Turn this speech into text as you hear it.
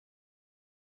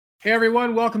Hey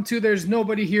everyone, welcome to There's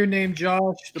Nobody Here Named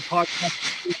Josh, the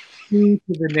podcast to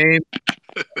the name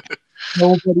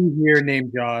Nobody Here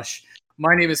Named Josh.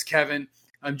 My name is Kevin.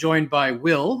 I'm joined by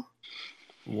Will.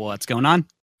 What's going on?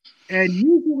 And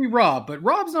usually Rob, but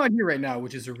Rob's not here right now,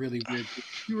 which is a really weird thing.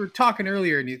 We were talking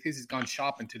earlier and he thinks he's gone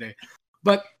shopping today.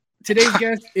 But today's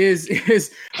guest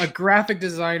is a graphic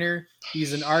designer.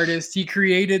 He's an artist. He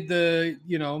created the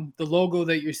logo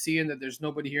that you're seeing, that There's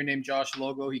Nobody Here Named Josh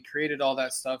logo. He created all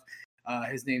that stuff.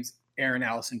 His name's Aaron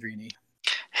Alessandrini.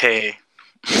 Hey.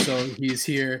 So he's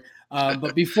here.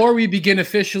 But before we begin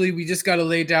officially, we just got to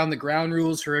lay down the ground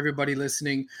rules for everybody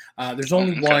listening. There's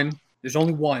only one. There's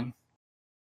only one.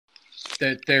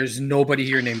 That there's nobody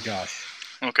here named Josh.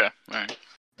 Okay. All right.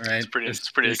 All right.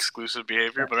 It's pretty exclusive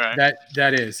behavior, but all right.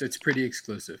 That is. It's pretty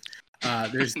exclusive.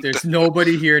 There's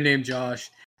nobody here named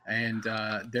Josh, and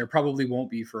there probably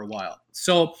won't be for a while.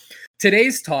 So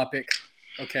today's topic,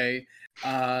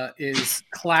 is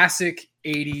classic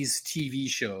 80s TV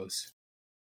shows.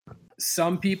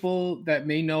 Some people that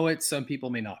may know it, some people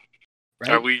may not.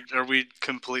 Right? Are we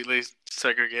completely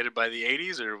segregated by the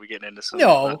 80s, or are we getting into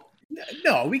something?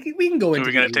 No, we can go into.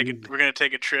 We're gonna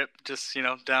take a trip, just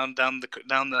down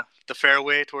the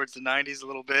fairway towards the 90s a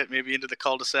little bit, maybe into the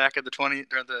cul-de-sac of the 20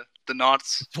 or the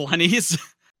knots 20s.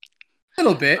 A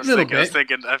little bit. I was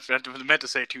thinking. I meant to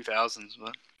say 2000s,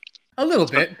 but a little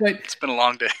bit. But it's been a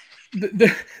long day.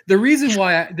 The reason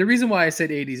why I said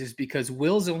 80s is because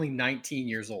Will's only 19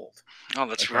 years old. Oh,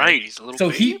 that's right. He's a little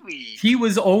baby. He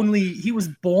was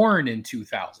born in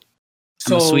 2000.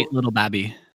 I'm a sweet little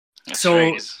babby. That's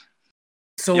right.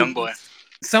 So young boy.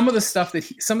 Some of the stuff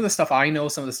I know,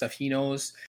 some of the stuff he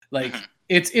knows,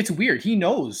 it's weird. He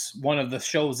knows one of the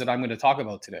shows that I'm going to talk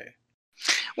about today.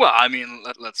 Well, I mean,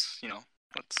 let's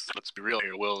be real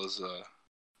here. Will is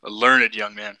a learned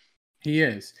young man. He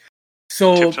is.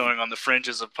 So tiptoeing on the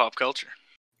fringes of pop culture.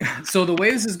 So the way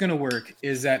this is going to work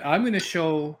is that I'm going to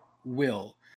show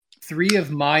Will 3 of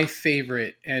my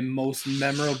favorite and most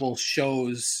memorable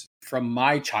shows from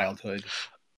my childhood,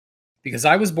 because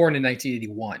I was born in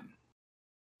 1981.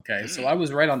 Okay, so I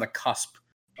was right on the cusp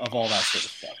of all that sort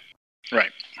of stuff.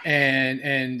 Right. And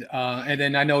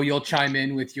then I know you'll chime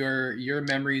in with your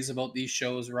memories about these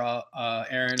shows,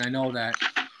 Aaron. I know that.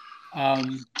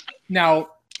 Now,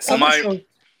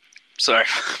 sorry,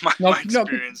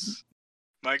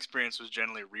 my experience was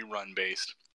generally rerun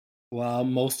based. Well,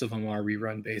 most of them are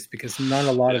rerun based because not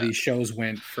a lot of these shows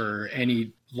went for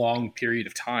any long period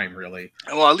of time, really.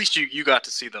 Well, at least you got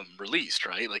to see them released,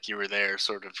 right? Like you were there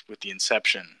sort of with the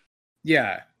inception.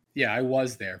 Yeah, I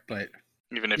was there, but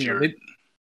even if you're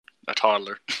a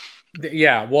toddler.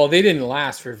 Yeah, well, they didn't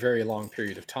last for a very long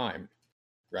period of time,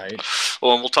 right?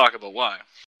 Well, we'll talk about why.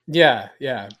 Yeah,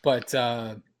 but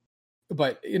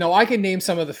I can name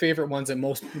some of the favorite ones that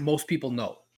most people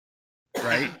know,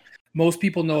 right? Most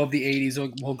people know of the 80s.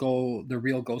 We'll go the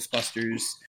real Ghostbusters.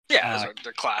 Yeah,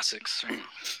 they're classics.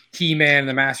 He-Man,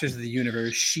 the Masters of the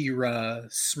Universe, She-Ra,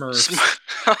 Smurfs.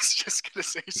 I was just gonna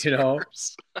say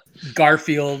Smurfs.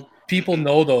 Garfield. People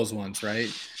know those ones, right?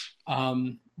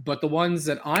 But the ones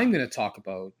that I'm going to talk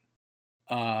about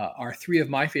are 3 of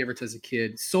my favorites as a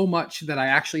kid. So much that I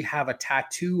actually have a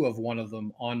tattoo of one of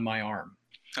them on my arm.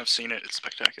 I've seen it. It's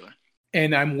spectacular.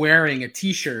 And I'm wearing a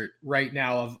T-shirt right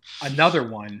now of another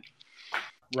one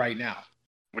right now.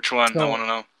 Which one? I want to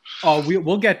know. Oh,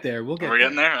 we'll get there. We're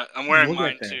getting there? I'm wearing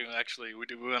mine too, actually. We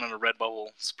went on a Redbubble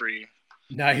spree.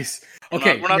 Nice.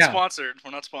 Okay. We're not sponsored.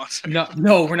 We're not sponsored.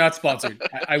 No, we're not sponsored.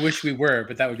 I wish we were,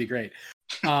 but that would be great.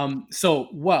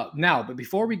 But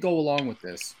before we go along with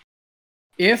this,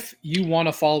 if you want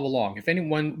to follow along, if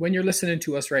anyone, when you're listening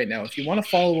to us right now, if you want to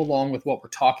follow along with what we're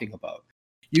talking about,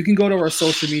 you can go to our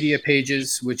social media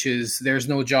pages, which is There's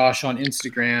No Josh on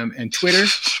Instagram and Twitter.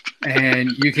 And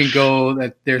you can go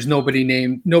that There's Nobody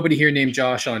Here Named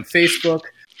Josh on Facebook.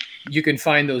 You can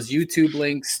find those YouTube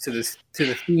links to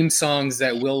the theme songs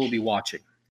that Will be watching.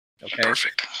 Okay.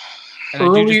 Perfect. And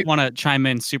I do just want to chime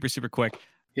in super, super quick.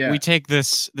 Yeah. We take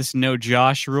this No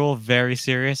Josh rule very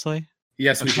seriously.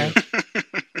 Yes, we do.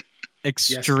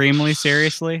 Extremely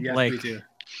seriously. Yes, we do.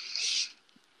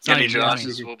 Any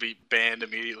Joshes will be banned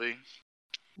immediately.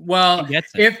 Well,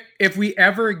 if we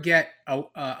ever get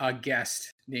a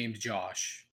guest named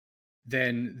Josh,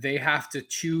 then they have to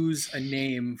choose a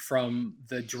name from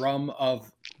the drum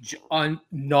of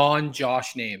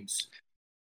non-Josh names.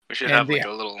 We should have a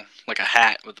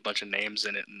hat with a bunch of names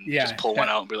in it, and just pull one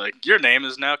out and be like, "Your name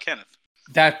is now Kenneth."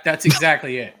 That's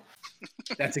exactly it.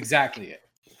 That's exactly it.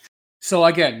 So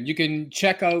again, you can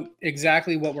check out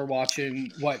exactly what we're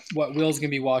watching, what Will's gonna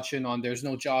be watching on There's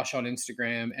No Josh on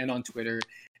Instagram and on Twitter,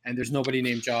 and there's nobody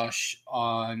named Josh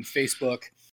on Facebook.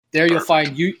 There you'll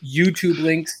find YouTube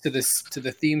links to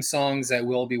the theme songs that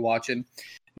we'll be watching.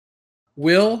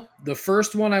 Will, the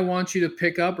first one I want you to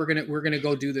pick up, we're gonna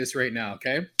go do this right now,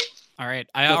 okay? All right.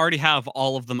 I already have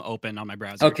all of them open on my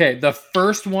browser. Okay, the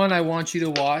first one I want you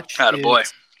to watch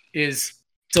is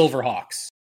Silverhawks.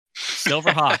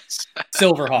 Silverhawks.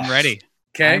 Silverhawks. I'm ready.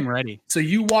 Okay? I'm ready. So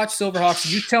you watch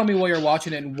Silverhawks, you tell me while you're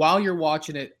watching it, and while you're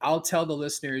watching it, I'll tell the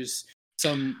listeners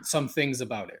some things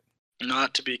about it.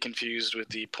 Not to be confused with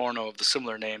the porno of the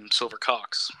similar name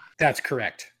Silvercocks. That's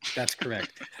correct.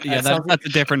 Yeah, that's a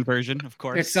different version, of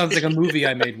course. It sounds like a movie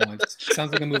I made once.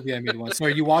 So are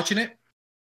you watching it?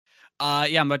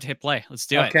 Yeah, I'm about to hit play. Let's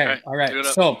do it. Okay, all right.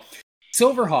 So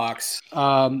Silverhawks,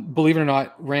 believe it or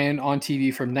not, ran on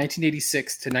TV from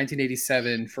 1986 to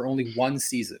 1987 for only one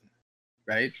season,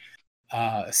 right?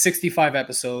 65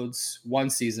 episodes, one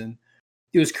season.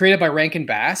 It was created by Rankin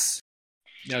Bass.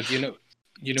 Now, do you know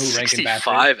who Rankin Bass is?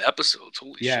 65 episodes.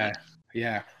 Holy shit.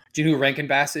 Yeah. Do you know who Rankin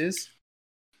Bass is?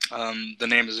 The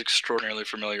name is extraordinarily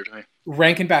familiar to me.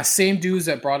 Rankin Bass, same dudes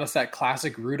that brought us that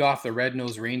classic Rudolph the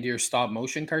Red-Nosed Reindeer stop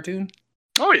motion cartoon.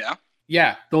 Oh yeah.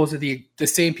 Yeah, those are the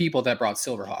same people that brought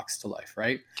Silverhawks to life,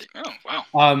 right? Oh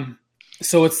wow.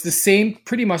 So it's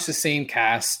pretty much the same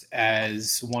cast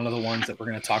as one of the ones that we're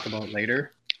going to talk about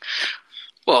later.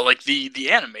 Well, like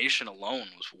the animation alone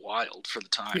was wild for the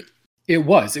time. It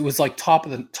was like top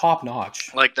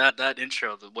notch. Like that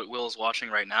intro, what Will's watching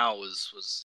right now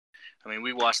was. I mean,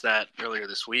 we watched that earlier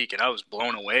this week, and I was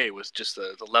blown away with just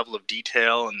the level of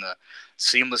detail and the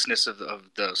seamlessness of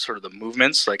the sort of the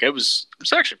movements. Like it was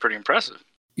actually pretty impressive.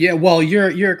 Yeah, well,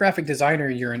 you're a graphic designer,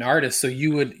 you're an artist, so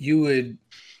you would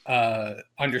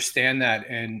understand that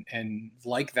and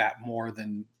like that more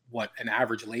than what an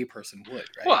average layperson would,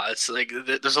 right? Well, it's like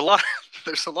there's a lot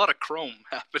of chrome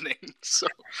happening. So,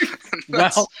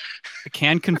 well, I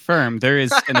can confirm there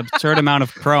is an absurd amount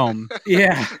of chrome.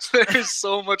 Yeah, there's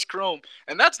so much chrome,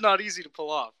 and that's not easy to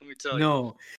pull off. Let me tell you.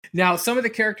 No, now some of the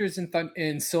characters in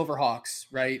Silverhawks,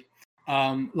 right?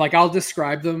 Like I'll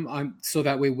describe them so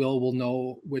that way Will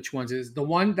know which ones is the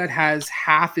one that has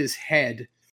half his head,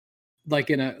 like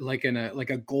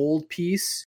a gold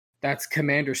piece. That's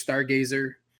Commander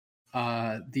Stargazer.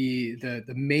 The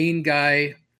main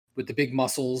guy with the big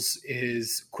muscles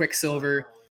is Quicksilver.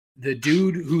 The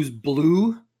dude who's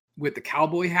blue with the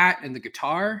cowboy hat and the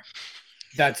guitar,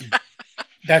 that's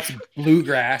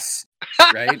Bluegrass,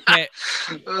 right? Okay.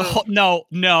 Oh, no,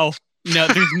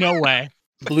 there's no way.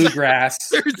 Bluegrass,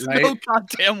 There's right? no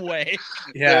goddamn way.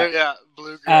 Yeah,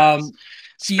 Bluegrass.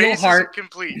 Steelheart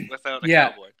complete without a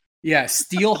cowboy. Yeah,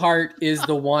 Steelheart is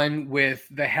the one with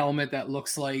the helmet that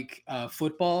looks like a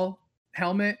football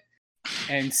helmet,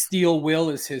 and Steel Will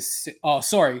is his. Oh,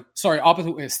 sorry,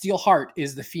 opposite. Steelheart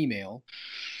is the female,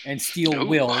 and Steel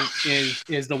Will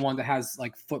is the one that has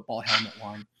like football helmet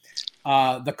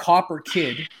on. The Copper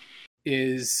Kid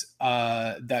is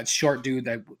that short dude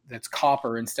that's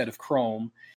copper instead of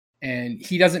chrome, and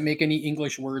he doesn't make any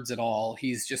English words at all.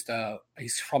 He's just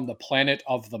he's from the planet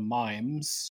of the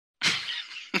mimes.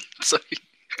 So,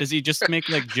 does he just make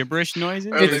like gibberish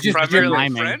noises? It's just primarily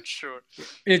French, or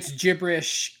it's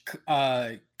gibberish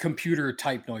computer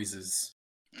type noises.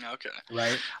 Okay,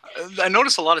 right. I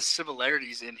noticed a lot of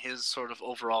similarities in his sort of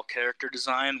overall character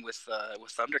design with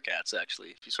Thundercats. Actually,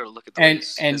 if you sort of look at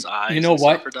his eyes, you know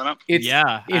what? Done up.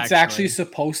 It's actually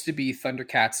supposed to be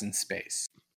Thundercats in space.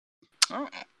 Oh,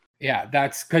 yeah,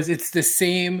 that's because it's the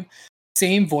same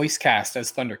voice cast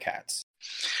as Thundercats.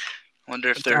 Wonder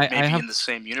if they're maybe in the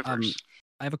same universe.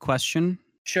 I have a question.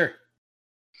 Sure.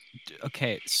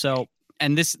 Okay, so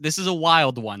and this is a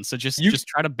wild one, so just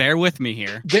try to bear with me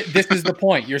here. This is the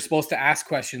point. You're supposed to ask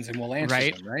questions and we'll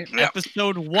answer them, right? Yeah.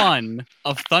 Episode 1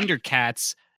 of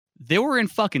Thundercats, they were in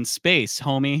fucking space,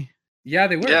 homie. Yeah,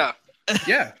 they were. Yeah.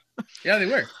 Yeah, they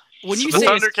were. When you the say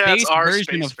Thundercats a space are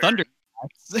version of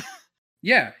Thundercats.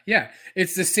 Yeah.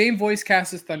 It's the same voice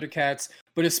cast as Thundercats,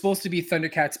 but it's supposed to be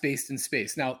Thundercats based in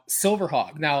space. Now,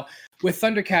 Silverhawk. Now, with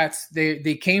Thundercats,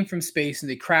 they came from space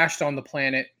and they crashed on the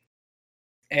planet,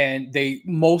 and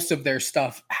most of their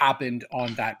stuff happened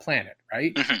on that planet,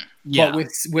 right? Mm-hmm. Yeah. But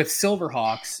with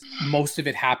Silverhawks, most of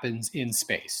it happens in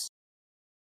space.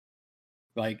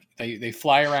 Like they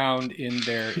fly around in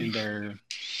their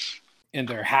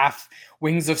half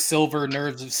wings of silver,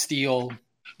 nerves of steel.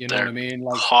 You know what I mean?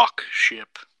 Like hawk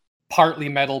ship, partly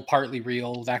metal, partly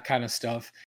real, that kind of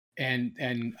stuff, and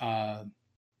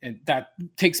that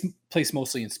takes place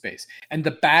mostly in space. And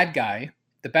the bad guy,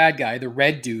 the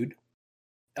red dude,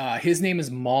 his name is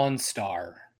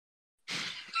Monstar.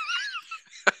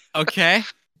 Okay,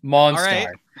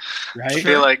 Monstar, right? I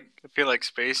feel like I feel like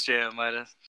Space Jam might have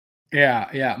Yeah,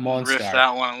 riffed Monstar.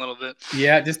 that one a little bit.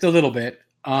 Yeah, just a little bit.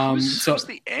 Who's So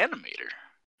the animator?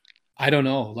 I don't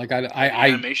know. Like The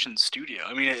animation studio.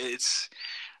 I mean, it's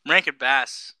Rankin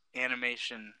Bass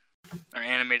Animation or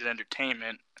Animated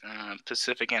Entertainment,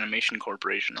 Pacific Animation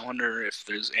Corporation. I wonder if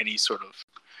there's any sort of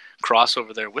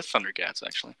crossover there with Thundercats,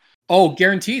 actually. Oh,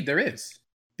 guaranteed there is,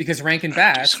 because Rankin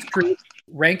Bass created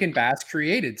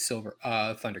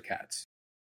Thundercats.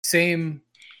 Same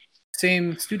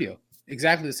studio,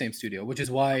 exactly the same studio, which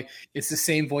is why it's the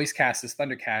same voice cast as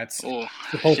Thundercats. Oh,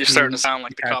 you're starting to sound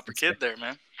like the Copper Kid there,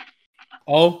 man.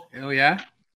 Oh yeah.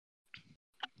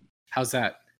 How's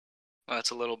that? Well,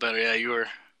 that's a little better. Yeah, you were.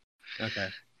 Okay.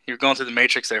 You were going through the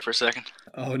Matrix there for a second.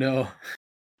 Oh no.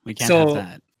 We can't have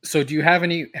that. So do you have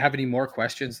any more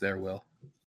questions there, Will?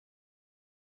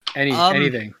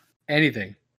 Anything?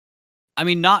 I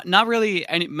mean, not really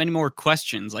many more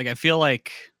questions. Like, I feel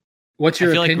like. What's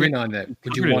your opinion on that?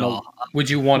 Would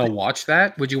you want to watch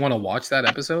that? Would you want to watch that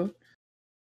episode?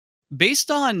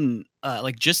 Based on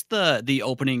like just the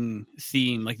opening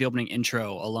theme, like the opening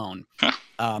intro alone.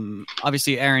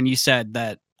 Obviously, Aaron, you said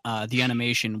that the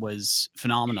animation was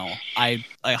phenomenal. I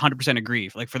 100% agree.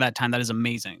 Like, for that time, that is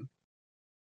amazing.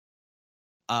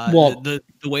 Well, the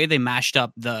way they mashed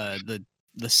up the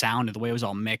sound and the way it was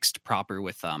all mixed proper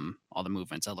with all the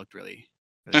movements, that looked really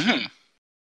good.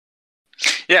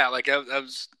 Yeah, like I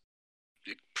was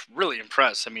really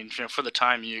impressed. I mean, for the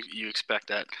time, you expect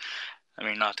that. I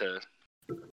mean, not to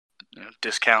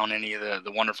discount any of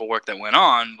the wonderful work that went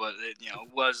on, but it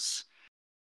was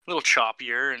a little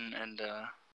choppier. And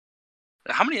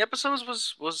how many episodes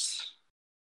was?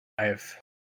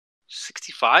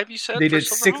 65. You said they did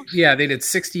Yeah, they did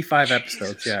 65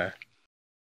 episodes. Yeah.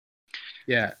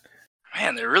 Yeah.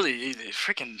 Man, they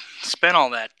freaking spent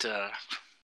all that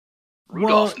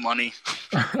Rudolph money.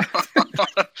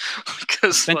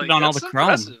 Spent it on all the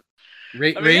chrome.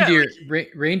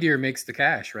 Reindeer makes the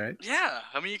cash, right? Yeah,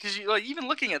 I mean, because even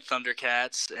looking at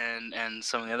Thundercats and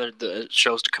some of the other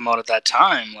shows to come out at that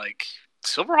time, like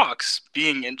Silverhawks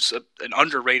being an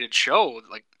underrated show,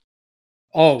 like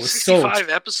it was 65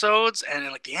 episodes, and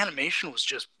like the animation was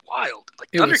just wild.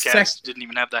 Like Thundercats didn't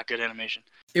even have that good animation.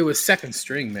 It was second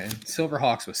string, man.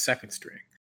 Silverhawks was second string.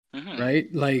 Mm-hmm.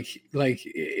 Right? Like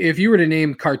if you were to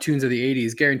name cartoons of the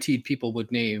 80s, guaranteed people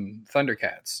would name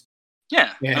Thundercats.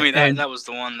 Yeah. I mean, that was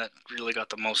the one that really got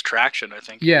the most traction, I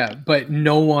think. Yeah, but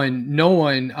no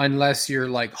one, unless you're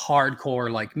like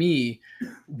hardcore like me,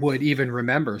 would even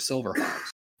remember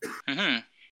Silverhawks. Mm-hmm.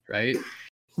 Right?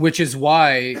 Which is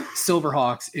why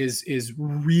Silverhawks is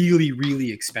really,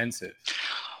 really expensive.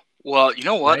 Well, you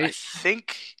know what? Right? I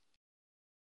think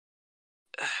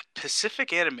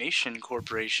Pacific Animation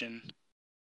Corporation,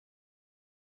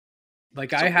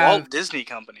 like it's Walt Disney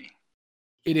Company.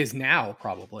 It is now,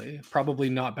 probably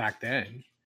not back then.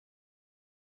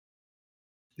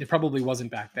 It probably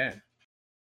wasn't back then.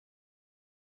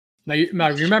 Now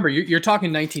remember, you're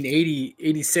talking 1980,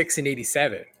 86, and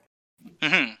 87,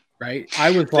 mm-hmm. right?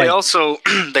 I was they also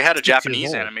they had a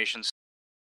Japanese animation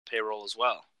payroll as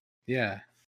well. Yeah,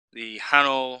 the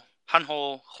Hanho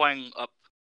Huang Up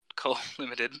Co.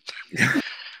 Limited.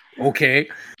 Okay.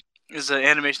 Is an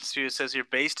animation studio. It says here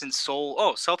based in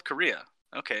Seoul, South Korea.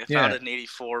 Okay, founded in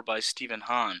 1984 by Stephen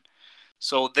Han.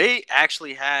 So they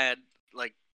actually had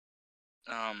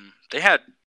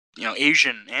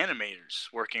Asian animators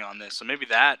working on this. So maybe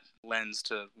that lends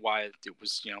to why it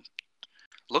was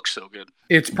looks so good.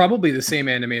 It's probably the same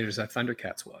animators that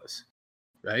Thundercats was,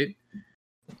 right?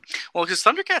 Well, because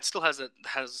Thundercats still has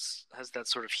that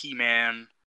sort of He-Man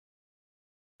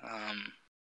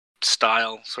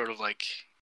style, sort of like.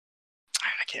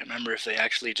 I can't remember if they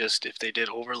actually if they did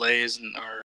overlays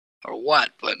or what,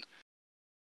 but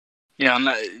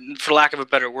for lack of a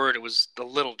better word, it was a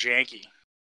little janky.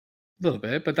 A little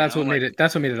bit, but that's what made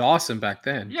it awesome back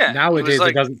then. Yeah. Nowadays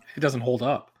it doesn't hold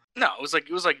up. No, it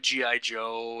was like G.I.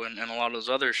 Joe and a lot of those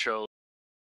other shows.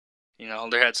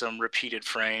 They had some repeated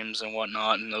frames and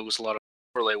whatnot, and there was a lot of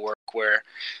overlay work where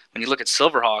when you look at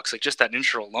Silverhawks, like just that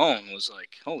intro alone was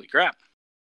like, holy crap.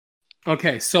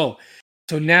 Okay, so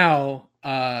now,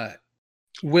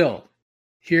 Will,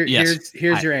 here's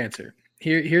your answer.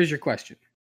 Here's your question.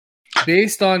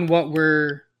 Based on what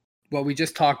we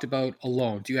just talked about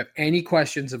alone, do you have any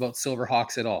questions about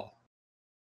Silverhawks at all?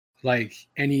 Like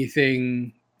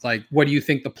anything, like what do you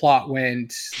think the plot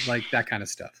went, like that kind of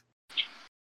stuff?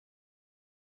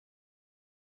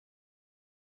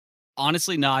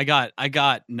 Honestly, no, I got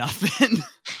nothing.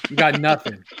 You got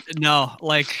nothing. No,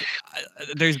 like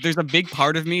there's a big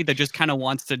part of me that just kind of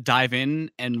wants to dive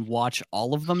in and watch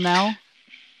all of them now.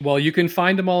 Well, you can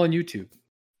find them all on YouTube.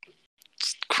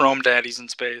 Chrome Daddies in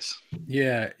space.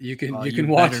 Yeah, you can You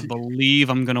watch. better believe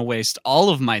I'm gonna waste all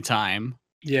of my time.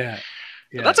 Yeah.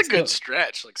 But that's a good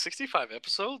stretch. Like 65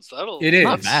 episodes. It is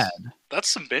not bad. That's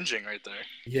some binging right there.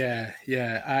 Yeah.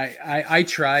 I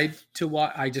tried to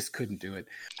watch. I just couldn't do it.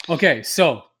 Okay,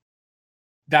 so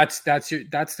that's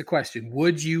the question.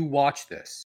 Would you watch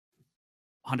this?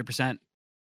 100%.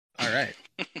 All right.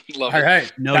 Love All it.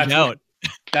 right. No doubt.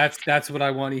 That's what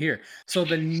I want to hear. So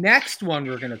the next one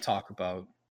we're going to talk about,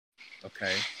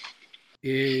 okay,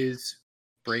 is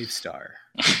Brave Star.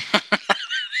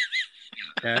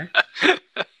 Okay.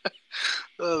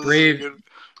 Oh,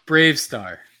 Brave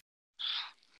Star.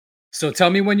 So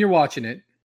tell me when you're watching it.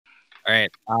 All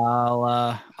right.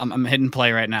 I'm hitting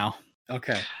play right now.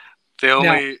 Okay. The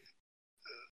only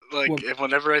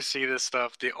whenever I see this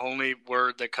stuff, the only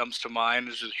word that comes to mind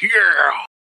is just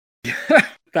yeah.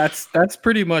 That's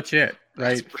pretty much it,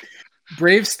 right?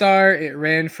 Brave Star, it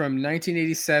ran from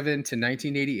 1987 to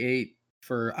 1988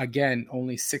 for, again,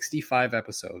 only 65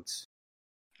 episodes.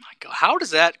 My God, how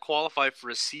does that qualify for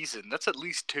a season? That's at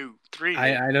least 2, 3.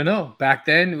 I don't know. Back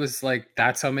then, it was like,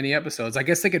 that's how many episodes. I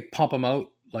guess they could pump them out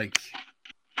like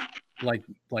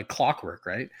clockwork,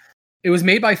 right? It was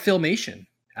made by Filmation,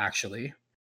 actually.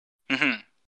 Mm-hmm.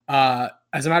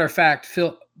 As a matter of fact,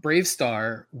 Brave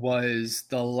Star was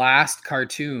the last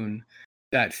cartoon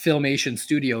that Filmation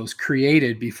Studios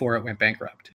created before it went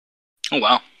bankrupt. Oh,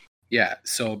 wow. Yeah,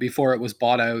 so before it was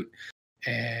bought out,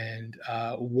 and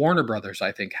Warner Brothers,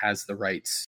 I think, has the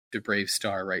rights to Brave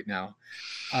Star right now.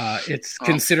 It's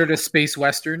considered a space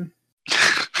western,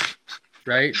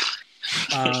 right?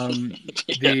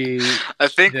 I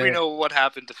think we know what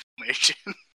happened to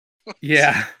Filmation.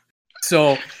 Yeah.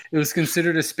 So it was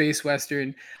considered a space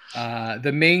western.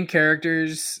 The main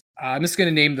characters, I'm just going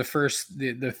to name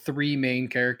the 3 main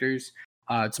characters.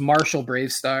 It's Marshall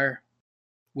Bravestar,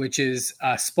 which is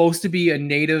supposed to be a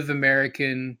Native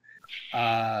American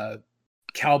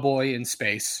cowboy in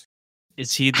space.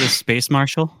 Is he the space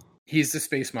marshal? He's the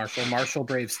space marshal, Marshall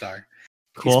Bravestar.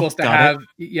 Cool. He's supposed to have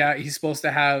he's supposed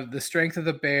to have the strength of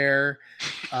the bear,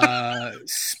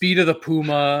 speed of the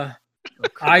puma,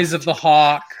 eyes of the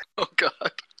hawk. Oh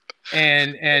God.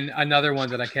 And another one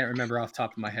that I can't remember off the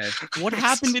top of my head. What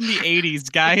happened in the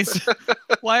 80s, guys?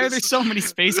 Why are there so many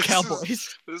space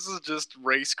cowboys? This is just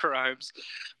race crimes.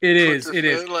 It is.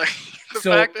 Like the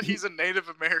fact that he's a Native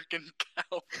American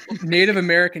cowboy. Native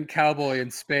American cowboy in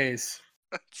space.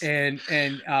 And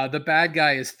the bad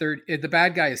guy is The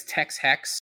bad guy is Tex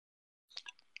Hex.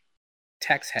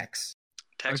 Tex Hex.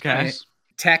 Okay.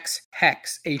 Tex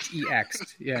Hex.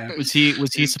 Hex. Yeah. Was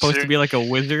he supposed to be like a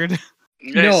wizard?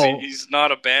 Yeah, no, he's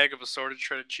not a bag of assorted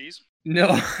shredded cheese.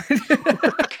 No.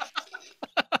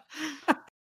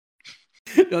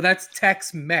 No, that's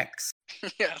Tex Mex.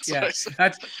 Yeah,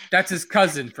 that's his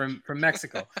cousin from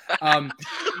Mexico.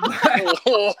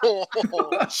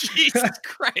 Jesus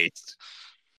Christ.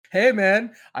 Hey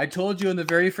man, I told you in the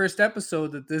very first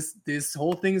episode that this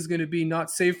whole thing is going to be not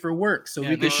safe for work. So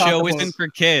this show isn't for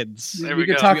kids. There we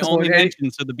go. We only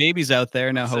mentioned so the babies out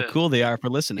there know how cool they are for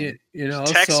listening.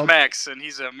 Tex-Mex, and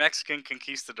he's a Mexican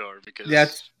conquistador because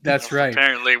that's right.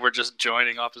 Apparently, we're just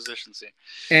joining opposition scene.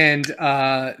 And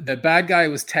the bad guy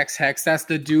was Tex Hex. That's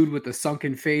the dude with the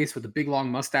sunken face with the big long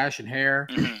mustache and hair.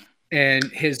 Mm-hmm. And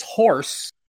his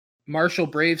horse, Marshall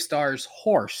Bravestar's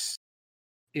horse,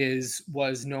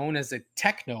 was known as a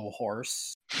techno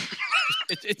horse.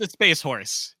 It's a space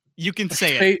horse. You can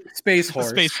say it. Space horse.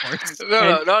 Space horse.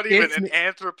 No, not even an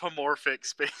anthropomorphic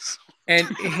space horse. And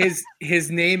his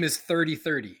name is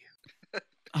 3030.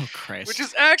 Oh Christ! Which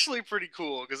is actually pretty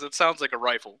cool because it sounds like a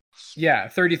rifle. Yeah,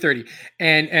 3030,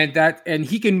 and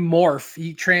he can morph.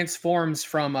 He transforms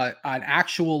from an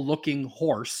actual looking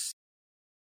horse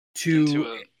to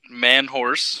a man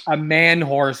horse. A man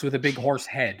horse with a big horse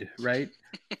head, right?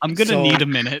 I'm gonna need a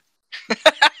minute.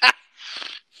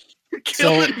 You're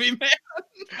killing me, man.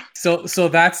 So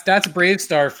that's Brave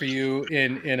Star for you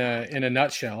in a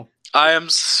nutshell. I am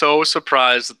so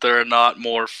surprised that there are not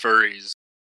more furries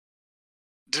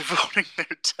devoting their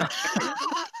time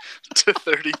to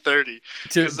 3030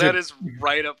 because that is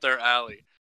right up their alley.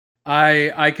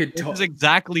 I could. This is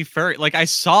exactly furry. Like I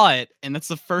saw it, and that's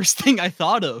the first thing I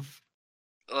thought of.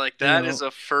 Like that is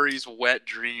a furry's wet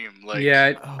dream. Like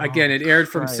again, it aired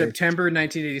from September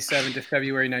 1987 to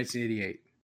February 1988.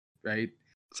 Right?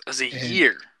 As a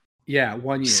year. Yeah,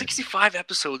 1 year. 65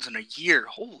 episodes in a year.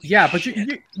 Holy but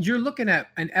shit. you're looking at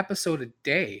an episode a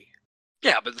day.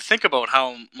 Yeah, but think about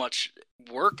how much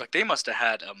work. Like they must have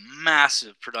had a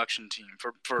massive production team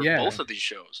for both of these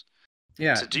shows.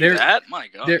 Yeah, to do that, my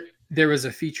God. There was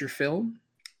a feature film.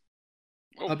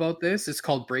 about this. It's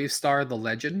called Brave Star: The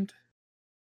Legend.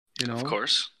 You know, Of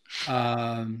course.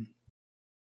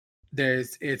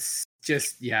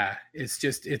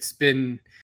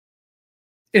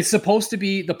 It's supposed to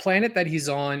be, the planet that he's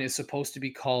on is supposed to be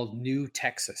called New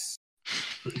Texas.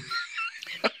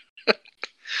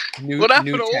 What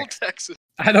happened to Old Texas?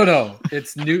 I don't know.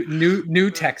 It's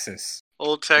New Texas.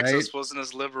 Old Texas right? wasn't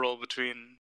as liberal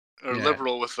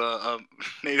liberal with a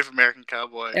Native American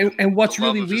cowboy. And what's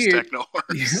really weird,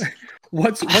 techno-horse.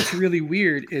 what's really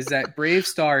weird is that Brave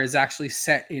Star is actually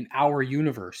set in our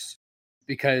universe,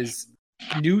 because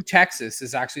New Texas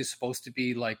is actually supposed to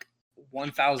be like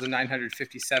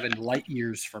 1,957 light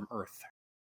years from Earth.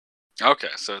 Okay,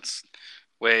 so it's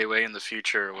way, way in the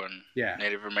future when Yeah.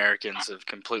 Native Americans have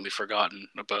completely forgotten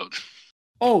about.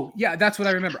 Oh, yeah, that's what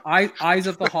I remember. Eyes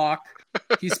of the Hawk.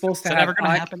 He's supposed to Is that have ever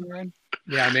going to happen, Aaron?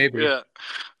 Yeah, maybe. Yeah,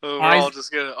 we're all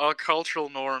just gonna, all cultural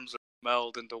norms are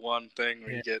meld into one thing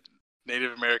where you get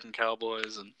Native American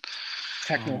cowboys and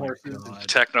Techno horses.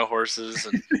 techno horses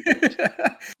and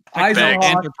Eyes of the Hawk.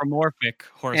 Anthropomorphic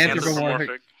horses.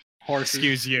 Anthropomorphic horses.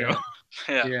 Excuse you.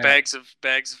 Yeah, bags of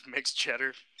mixed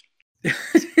cheddar.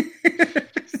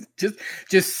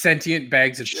 just sentient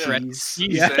bags of cheese.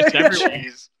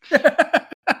 Cheese.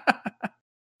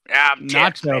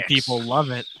 Nacho people love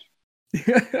it.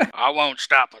 I won't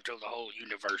stop until the whole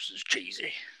universe is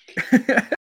cheesy.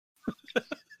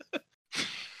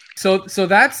 So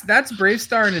that's Brave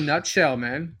Star in a nutshell,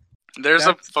 man. There's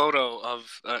a photo of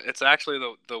it's actually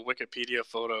the Wikipedia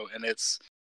photo, and it's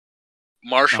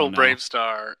Marshall Brave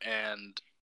Star and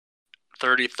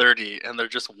 3030, and they're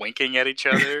just winking at each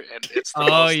other, and it's the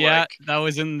most, that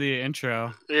was in the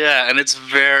intro. Yeah, and it's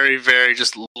very, very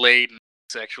just laden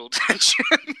sexual tension.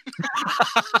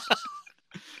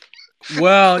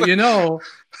 Well, you know,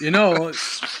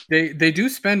 they do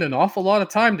spend an awful lot of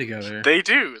time together. They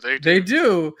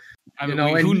do. I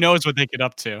mean, who knows what they get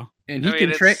up to? And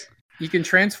he can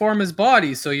transform his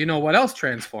body, so you know what else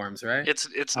transforms, right?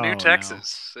 It's New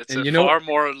Texas. No. It's a far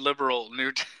more liberal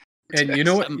New Texas. And you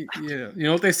know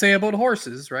what they say about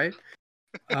horses, right?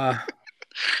 I'm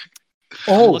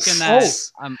looking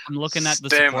at the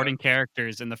supporting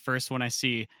characters, and the first one I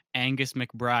see, Angus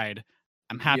McBride.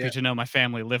 I'm happy to know my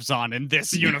family lives on in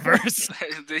this universe.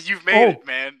 You've made it,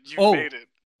 man. You've made it.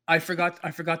 I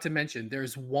forgot to mention,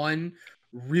 there's one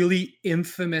really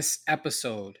infamous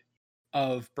episode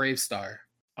of Brave Star.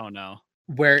 Oh no.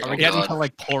 Where are we getting to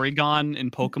like Porygon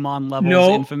and Pokemon levels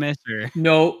infamous? Or?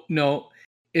 No.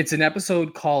 It's an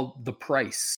episode called The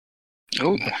Price.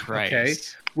 Oh, The Price. Okay.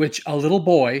 Which a little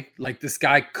boy, like this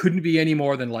guy couldn't be any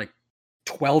more than like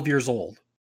 12 years old,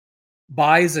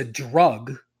 buys a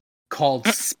drug called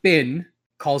Spin,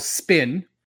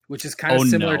 which is kind of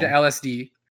similar to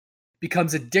LSD,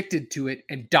 becomes addicted to it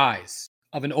and dies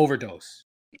of an overdose.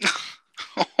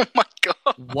 Oh my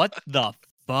god. What the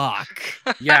fuck?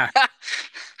 Yeah.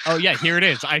 Oh yeah, here it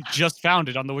is. I just found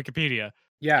it on the Wikipedia.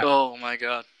 Yeah. Oh my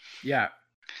god. Yeah.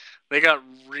 They got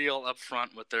real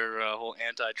upfront with their whole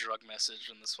anti-drug message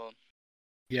in this one.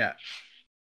 Yeah.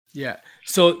 Yeah.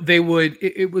 So they would,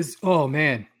 it was, oh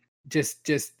man, just,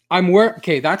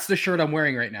 okay, that's the shirt I'm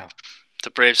wearing right now. The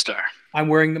Brave Star. I'm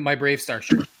wearing my Brave Star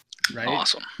shirt, right?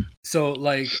 Awesome. So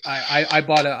like I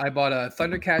bought a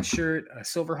Thundercat shirt, a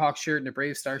Silverhawk shirt, and a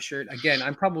Brave Star shirt. Again,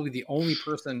 I'm probably the only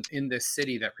person in this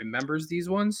city that remembers these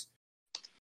ones.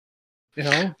 You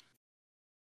know?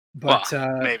 But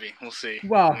maybe. We'll see.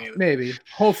 Well, maybe.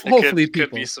 Hopefully people.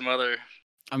 Could be some other.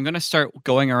 I'm gonna start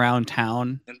going around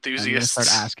town. Enthusiasts. I'm gonna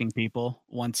start asking people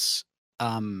once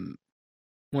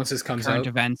this comes current out.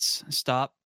 Events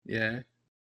stop. Yeah.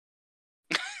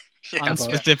 On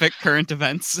specific current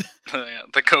events.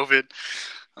 The COVID.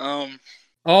 Oh,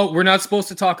 we're not supposed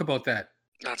to talk about that.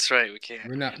 That's right. We can't.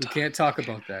 We can't talk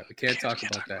about that. We can't talk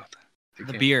about that.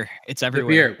 The beer. It's everywhere.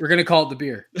 The beer. We're gonna call it the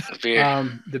beer. The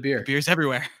beer. The beer. The beer's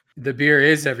everywhere. The beer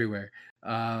is everywhere.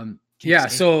 Yeah.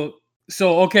 So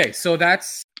okay. So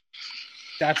that's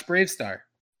Brave Star.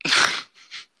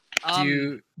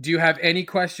 Do you have any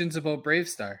questions about Brave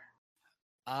Star?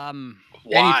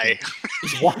 Why?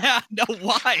 Why? No,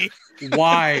 why?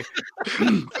 Why?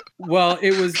 Well,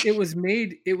 it was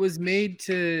made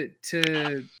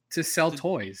to sell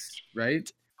toys, right?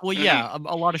 Well, yeah,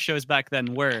 a lot of shows back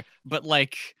then were, but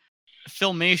like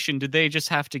Filmation, did they just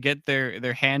have to get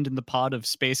their hand in the pot of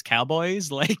Space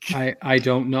Cowboys? Like, I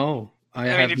don't know. I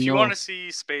mean, if you want to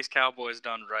see Space Cowboys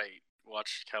done right,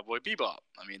 watch Cowboy Bebop.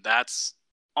 I mean, that's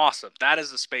awesome. That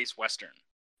is a space western.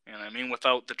 You know what I mean?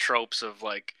 Without the tropes of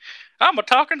like, I'm a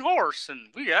talking horse and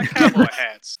we got cowboy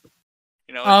hats.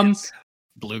 You know,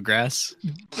 Bluegrass.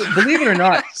 Believe it or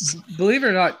not,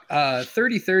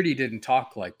 3030 didn't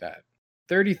talk like that.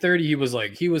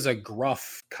 3030, he was a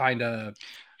gruff kind of.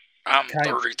 I'm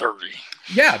 3030.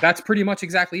 Yeah, that's pretty much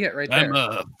exactly it, right there. I'm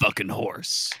a fucking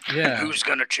horse. Yeah, Who's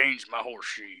gonna change my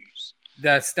horseshoes?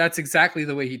 that's exactly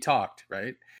the way he talked,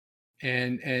 right?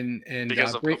 And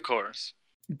Because of course,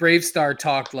 Bravestar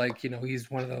talked like he's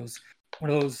one of those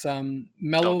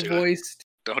mellow voiced.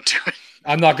 Don't do it.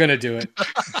 I'm not gonna do it.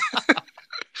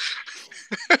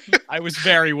 I was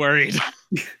very worried.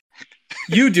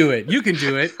 You do it. You can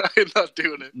do it. I'm not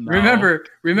doing it. No. Remember,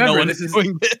 No one this is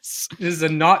doing this. This is a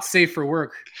not safe for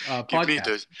work podcast. Give me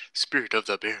the spirit of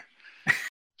the bear.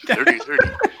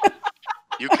 3030.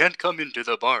 You can't come into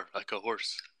the bar like a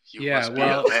horse. You must be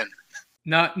a man.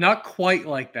 Not quite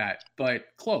like that, but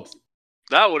close.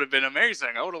 That would have been amazing.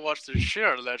 I would have watched the shit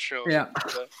out of that show. Yeah.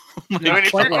 I mean,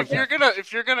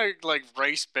 if you're gonna like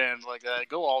race band like that,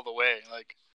 go all the way.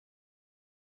 Like,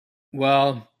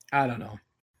 well, I don't know.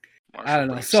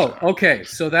 Bravestar. So okay,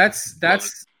 so that's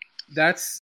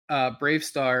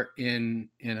Bravestar in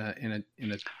a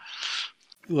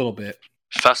little bit.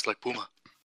 Fast like Puma.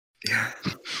 Yeah.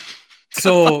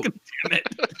 So,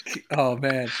 oh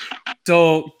man.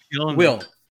 So Will.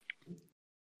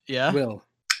 Yeah. Will,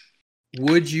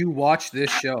 would you watch this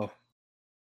show?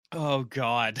 Oh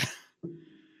God.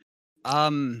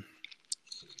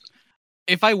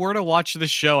 If I were to watch the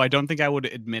show, I don't think I would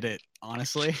admit it,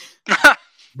 honestly.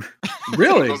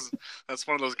 Really? That's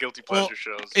one of those guilty pleasure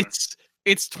shows.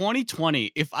 It's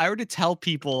 2020. If I were to tell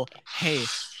people, hey,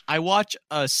 I watch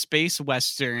a space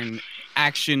western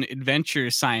action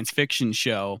adventure science fiction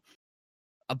show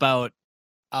about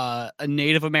a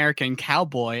Native American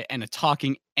cowboy and a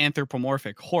talking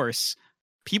anthropomorphic horse,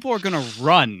 people are gonna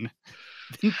run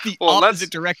in the opposite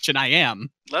direction I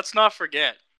am. Let's not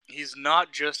forget, he's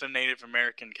not just a Native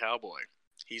American cowboy.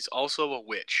 He's also a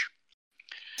witch.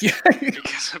 Yeah.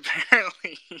 Because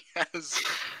apparently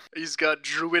he's got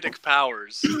druidic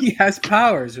powers. He has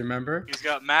powers, remember? He's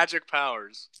got magic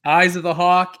powers. Eyes of the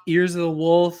hawk, ears of the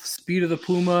wolf, speed of the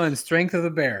puma, and strength of the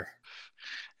bear.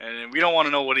 And we don't want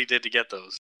to know what he did to get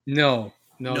those. No,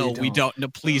 we don't. No,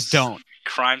 please don't.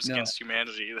 Crimes against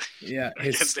humanity. Yeah,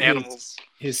 against animals.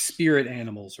 His spirit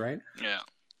animals, right? Yeah.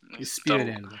 His spirit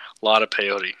animals. A lot of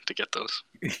peyote to get those.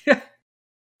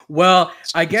 Well,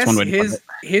 I guess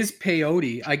his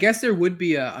peyote. I guess there would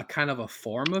be a kind of a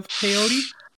form of peyote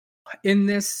in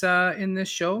this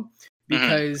show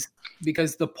because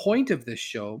the point of this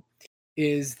show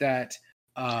is that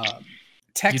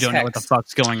Tex you don't know what the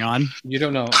fuck's going on. You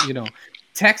don't know.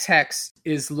 Tex Hex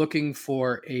is looking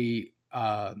for a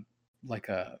like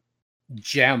a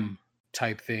gem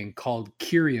type thing called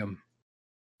Kyrium.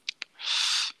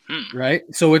 Right?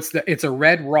 So it's a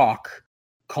red rock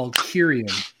called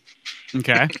Kyrium.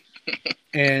 Okay.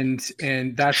 And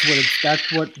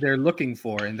that's what they're looking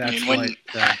for, and that's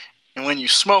and when you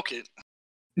smoke it,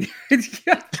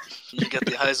 yeah. You get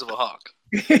the eyes of a hawk.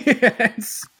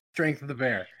 Strength of the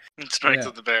bear. Strength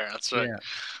of the bear. That's right. Yeah.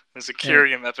 There's a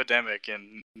Kyrium epidemic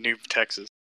in New Texas.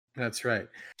 That's right.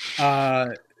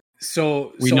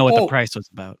 So we know what the price was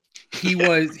about.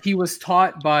 He was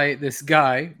taught by this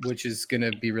guy, which is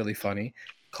gonna be really funny,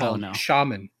 called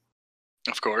Shaman.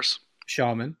 Of course.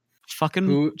 Shaman.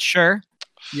 Fucking sure.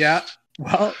 Yeah.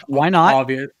 Well, why not?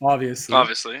 Obviously.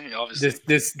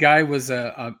 This guy was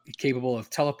capable of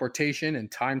teleportation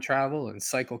and time travel and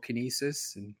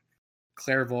psychokinesis and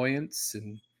clairvoyance,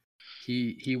 and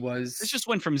he was. This just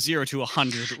went from 0 to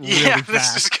 100 really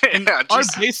fast. Our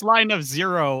baseline of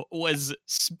 0 was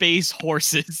space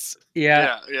horses.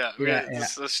 Yeah.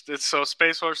 It's so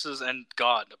space horses and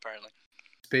God apparently.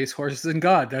 Space horses and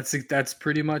God. That's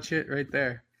pretty much it right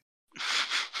there.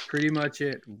 Pretty much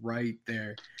it right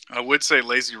there. I would say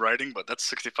lazy writing, but that's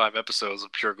 65 episodes of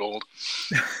pure gold.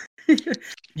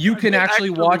 You can actually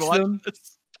watch them.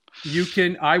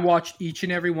 I watched each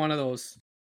and every one of those.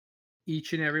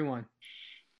 Each and every one.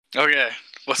 Okay.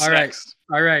 What's next?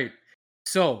 All right.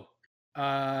 So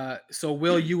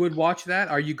Will, you would watch that?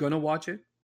 Are you going to watch it?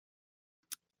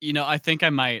 I think I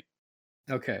might.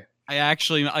 Okay. I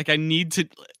actually I need to.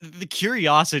 The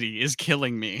curiosity is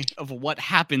killing me of what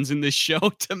happens in this show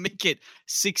to make it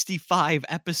 65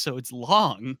 episodes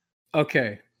long.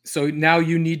 Okay, so now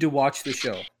you need to watch the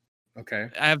show. Okay,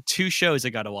 I have 2 shows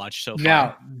I got to watch so far.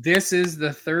 Now this is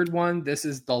the third one. This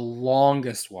is the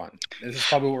longest one. This is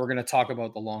probably what we're going to talk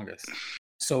about the longest.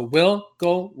 So Will,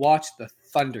 go watch the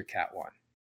Thundercat one.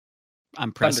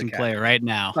 I'm pressing play right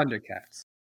now. Thundercats.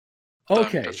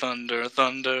 Okay.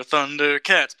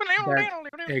 Thundercats.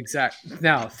 Exactly.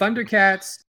 Now,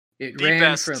 Thundercats. It the ran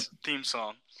best from theme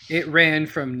song. It ran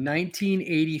from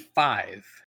 1985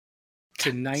 to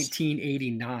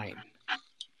 1989.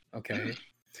 Okay.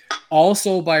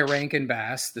 Also by Rankin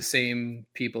Bass, the same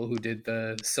people who did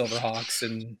the Silverhawks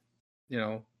and,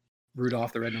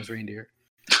 Rudolph the Red-Nosed Reindeer.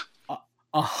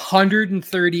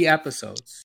 130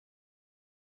 episodes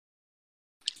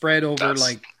spread over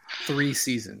 3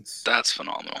 seasons. That's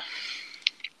phenomenal.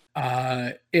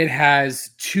 It has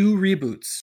 2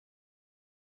 reboots.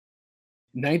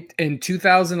 In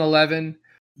 2011,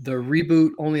 the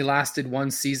reboot only lasted 1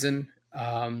 season.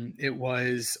 I think it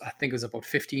was about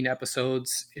 15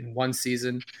 episodes in 1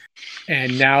 season.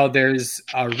 And now there's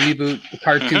a reboot. The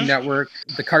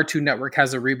Cartoon Network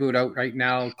has a reboot out right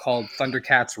now called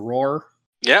Thundercats Roar.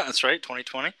 Yeah, that's right,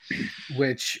 2020.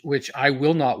 Which I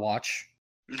will not watch.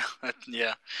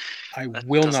 Yeah. I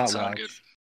will not watch.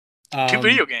 Good. 2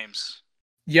 video games.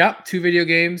 Yeah, 2 video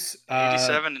games.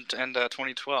 87 and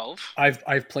 2012.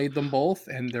 I've played them both,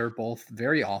 and they're both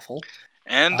very awful.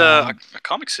 And a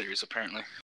comic series, apparently.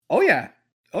 Oh yeah.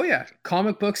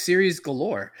 Comic book series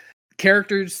galore.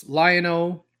 Characters: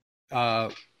 Lion-O,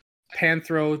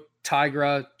 Panthro,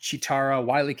 Tigra, Chitara,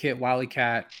 Wily Kit, Wily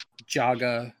Cat,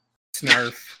 Jaga,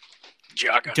 Snarf.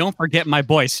 Jaga. Don't forget my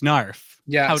boy Snarf.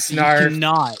 Yeah,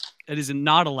 Snarf. That is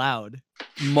not allowed.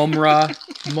 Mumra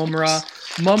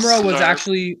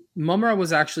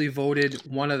was actually voted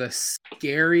one of the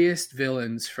scariest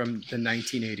villains from the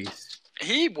 1980s.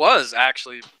 He was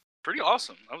actually pretty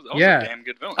awesome. That was a damn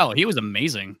good villain. Oh, he was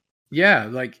amazing.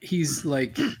 Yeah, he's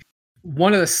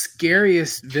one of the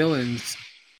scariest villains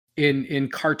in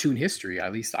cartoon history.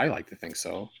 At least I like to think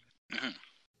so. Mm-hmm.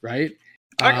 Right?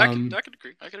 I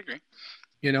could agree.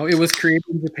 It was created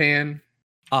in Japan.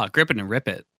 Grip it and rip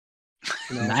it.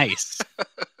 Nice.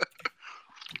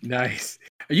 Nice.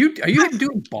 Are you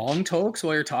doing bong tokes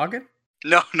while you're talking?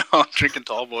 No, I'm drinking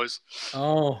Tall Boys.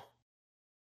 Oh.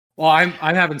 Well, I'm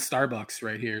having Starbucks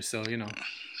right here, so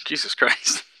Jesus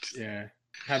Christ. Yeah.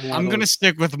 I'm gonna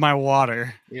stick with my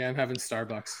water. Yeah, I'm having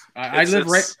Starbucks. I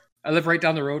live right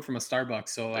down the road from a Starbucks,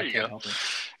 so I can't help it.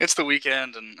 It's the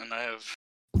weekend, and I have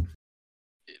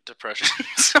depression.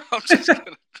 So I'm just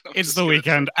gonna, it's the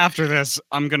weekend. After this,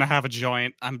 I'm gonna have a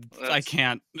joint. I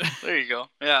can't. There you go.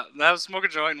 Yeah, smoke a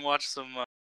joint and watch some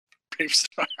Brave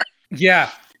Star.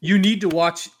 Yeah, you need to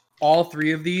watch all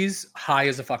 3 of these high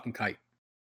as a fucking kite.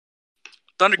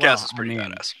 Thundercats is pretty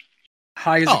badass.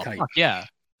 High as a kite. Fuck yeah.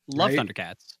 Love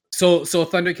Thundercats. So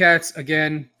Thundercats,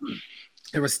 again,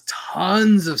 there was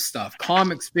tons of stuff.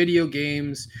 Comics, video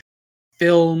games,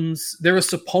 films. There was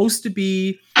supposed to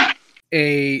be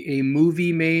a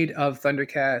movie made of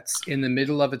Thundercats in the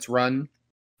middle of its run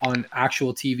on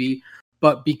actual TV,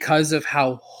 but because of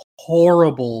how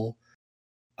horrible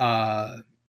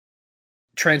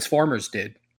Transformers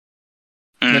did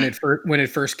when it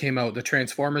first came out, the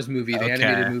Transformers movie, the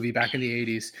animated movie back in the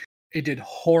 80s, it did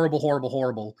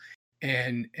horrible,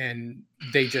 and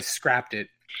they just scrapped it.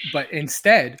 But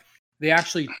instead, they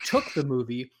actually took the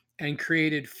movie and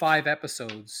created 5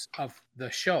 episodes of the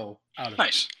show out of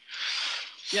it.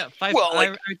 Yeah, 5. Well,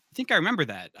 I think I remember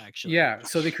that, actually. Yeah,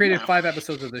 so they created 5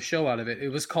 episodes of the show out of it. It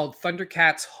was called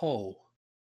Thundercats Ho.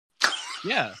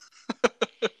 Yeah.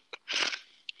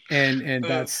 And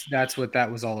that's what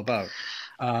that was all about.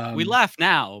 We laugh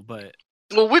now, but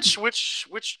well,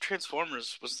 which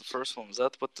Transformers was the first one? Was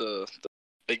that what the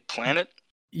big planet?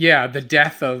 Yeah, the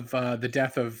death of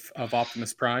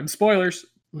Optimus Prime. Spoilers.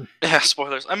 Yeah,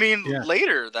 spoilers. I mean,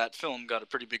 later that film got a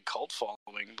pretty big cult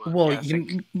following. But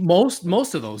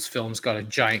most of those films got a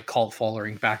giant cult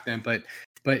following back then, but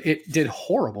it did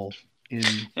horrible.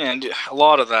 And a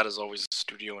lot of that is always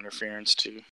studio interference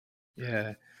too.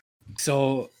 Yeah.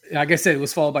 So, like I said, it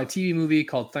was followed by a TV movie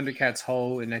called Thundercats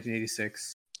Ho in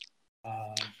 1986.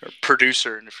 Or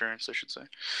producer interference, I should say.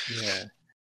 Yeah.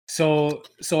 So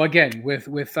again, with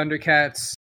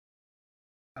Thundercats,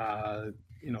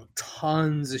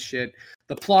 tons of shit.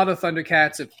 The plot of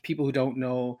Thundercats, if people who don't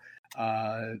know,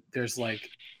 there's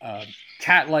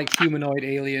cat-like humanoid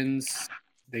aliens.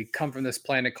 They come from this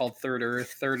planet called Third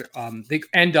Earth. They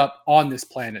end up on this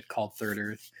planet called Third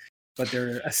Earth, but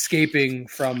they're escaping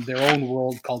from their own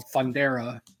world called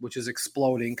Thundera, which is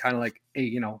exploding, kind of like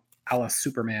a la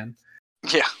Superman.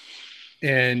 Yeah.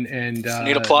 And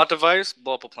need a plot device,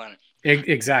 blow up a planet.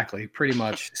 Exactly, pretty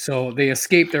much. So they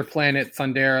escape their planet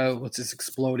Thundera, which is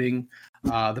exploding.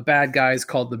 The bad guys,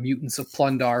 called the Mutants of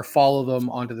Plundar, follow them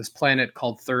onto this planet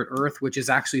called Third Earth, which is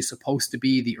actually supposed to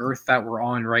be the Earth that we're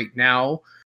on right now,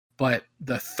 but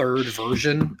the third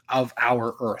version of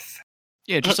our Earth.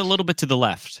 Yeah, just a little bit to the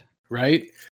left. Right?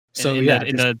 So in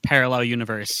the parallel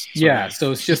universe. Yeah,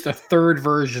 so it's just a third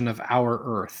version of our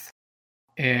Earth.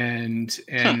 and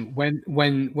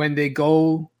when they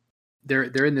go,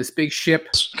 they're in this big ship.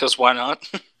 Because why not?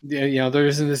 Yeah, they're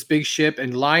in this big ship,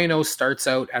 and Lion-O starts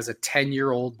out as a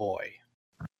 10-year-old boy,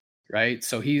 right?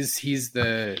 So he's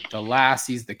the last,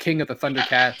 he's the king of the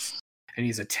Thundercats, and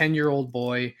he's a 10-year-old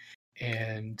boy,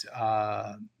 and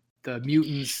the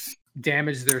mutants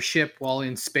damage their ship while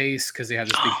in space because they had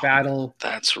this big battle.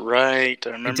 That's right. I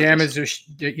remember. They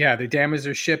damage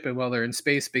their ship, and while they're in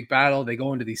space, big battle. They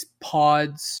go into these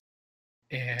pods,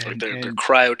 and it's like they're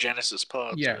cryogenesis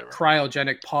pods. Yeah, whatever.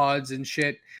 Cryogenic pods and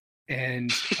shit, and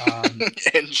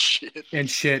and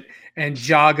shit. And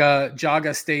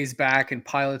Jaga stays back and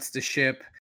pilots the ship,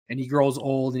 and he grows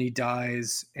old and he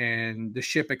dies, and the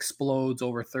ship explodes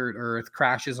over Third Earth,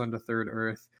 crashes onto Third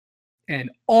Earth. And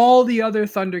all the other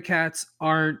Thundercats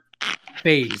aren't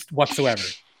phased whatsoever.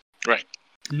 Right.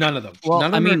 None of them. Well,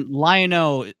 None of them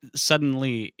Lion-O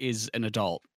suddenly is an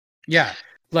adult. Yeah.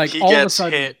 Like he all gets of a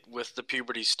sudden, hit with the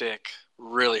puberty stick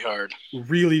really hard.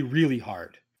 Really, really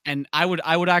hard. And I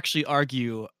would actually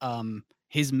argue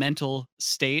his mental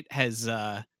state has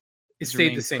It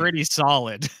stayed the same. Pretty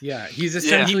solid. Yeah. He's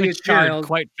essentially he a child.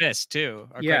 Quite fast too.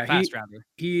 Or Yeah, quite fast rather.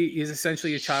 He is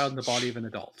essentially a child in the body of an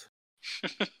adult.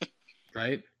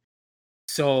 Right?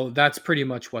 So that's pretty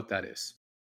much what that is.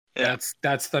 Yeah.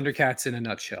 That's Thundercats in a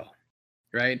nutshell.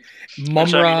 Right?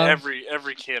 Which, I mean,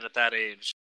 every kid at that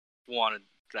age wanted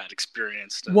that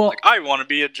experience. Well, I want to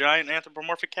be a giant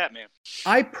anthropomorphic cat man.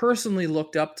 I personally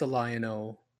looked up to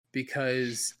Lion-O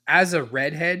because as a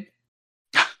redhead,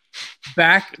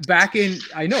 back in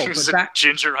I know, but back a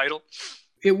ginger idol.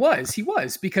 He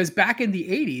was because back in the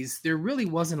 80s there really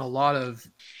wasn't a lot of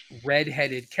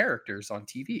redheaded characters on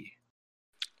TV.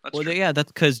 That's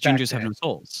because gingers have no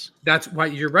souls. That's why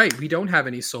you're right. We don't have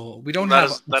any soul. We don't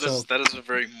have that is a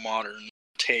very modern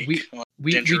take.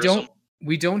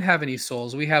 We don't have any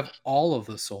souls. We have all of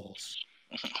the souls.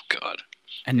 Oh God!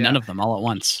 And none of them all at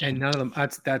once. And none of them.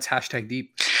 That's hashtag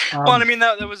deep. Well, I mean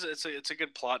it's a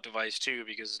good plot device too,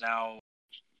 because now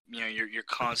you're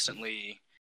constantly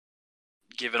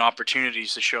given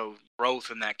opportunities to show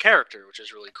growth in that character, which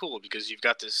is really cool because you've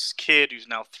got this kid who's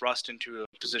now thrust into a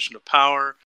position of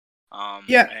power.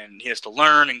 And he has to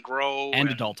learn and grow. And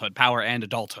adulthood. Power and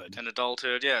adulthood. And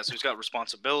adulthood, yeah. So he's got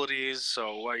responsibilities.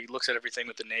 So he looks at everything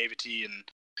with the naivety and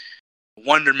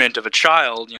wonderment of a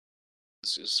child.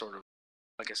 It's sort of,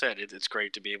 like I said, it's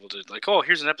great to be able to, like, oh,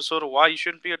 here's an episode of why you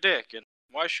shouldn't be a dick and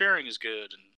why sharing is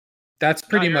good. And that's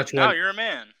pretty much now you're a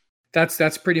man.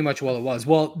 That's pretty much what it was.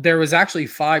 Well, there was actually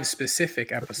 5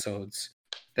 specific episodes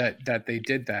that they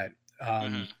did that.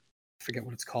 I forget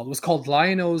what it's called. It was called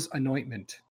Lion-O's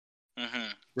Anointment.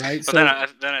 Mm-hmm. Right. But so,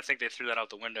 then I think they threw that out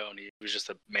the window, and he was just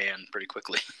a man pretty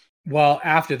quickly. Well,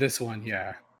 after this one,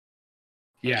 yeah.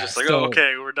 Just like, oh,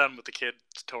 okay, we're done with the kid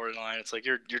storyline. It's like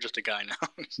you're just a guy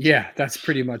now. Yeah, that's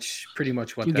pretty much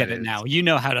what you that get it is. now. You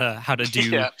know how to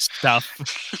do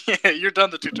stuff. Yeah, you're done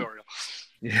the tutorial.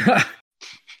 Yeah.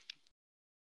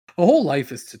 A whole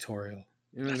life is tutorial.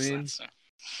 You know what I mean?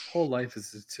 Whole life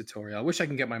is a tutorial. I wish I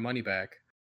can get my money back.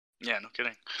 Yeah, no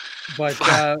kidding. But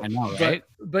I know, right?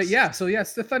 But yeah, so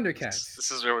yes, the Thundercats. This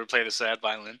is where we play the sad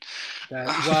violin.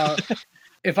 Well,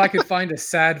 if I could find a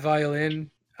sad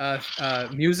violin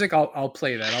music, I'll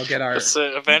play that. I'll get our.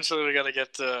 So eventually, we gotta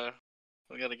get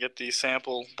the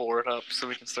sample board up so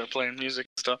we can start playing music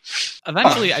and stuff.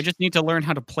 Eventually, I just need to learn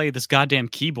how to play this goddamn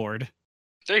keyboard.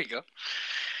 There you go.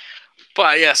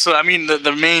 But yeah, so I mean,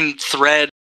 the main thread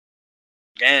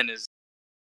again is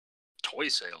toy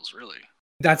sales, really.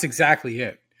 That's exactly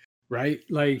it, right?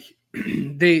 Like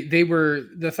the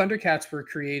Thundercats were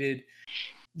created,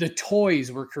 the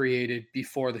toys were created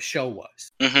before the show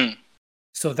was. Mm-hmm.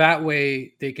 So that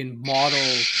way they can model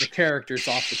the characters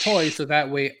off the toys. So that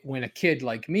way, when a kid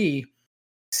like me,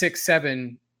 6,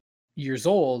 7 years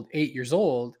old, 8 years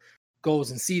old,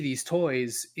 goes and see these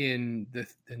toys in the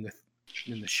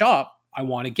shop, I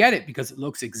want to get it because it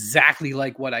looks exactly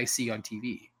like what I see on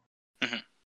TV. Mm-hmm.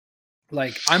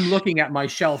 Like, I'm looking at my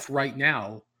shelf right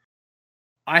now.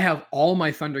 I have all my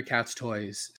Thundercats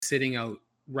toys sitting out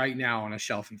right now on a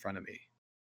shelf in front of me.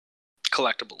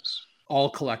 Collectibles. All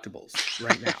collectibles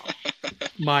right now.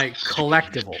 My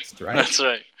collectibles, right? That's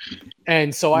right.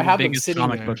 And so I have them biggest sitting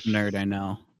comic there. book nerd I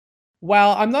know.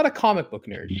 Well, I'm not a comic book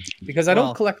nerd because I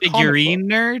don't collect figurine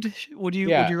nerd. Would you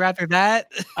rather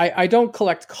that? I don't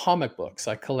collect comic books.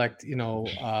 I collect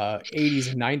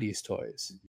 80s and 90s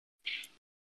toys.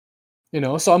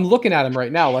 So I'm looking at them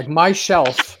right now. Like my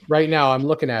shelf right now, I'm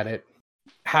looking at it,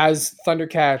 has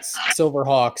Thundercats,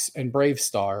 Silverhawks, and Brave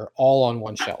Star all on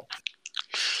one shelf.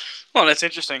 Well, that's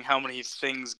interesting how many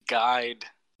things guide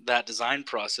that design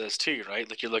process too, right?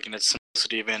 Like you're looking at some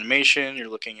of animation. You're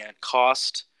looking at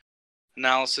cost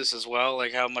analysis as well,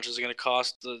 like how much is it going to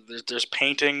cost. There's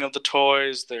painting of the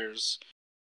toys. There's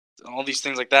all these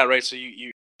things like that, right? So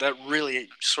you that really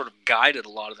sort of guided a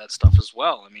lot of that stuff as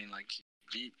well. I mean, like,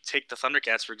 you take the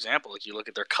Thundercats, for example, like you look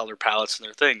at their color palettes and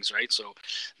their things, right? So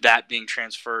that being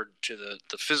transferred to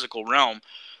the physical realm,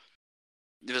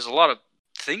 there's a lot of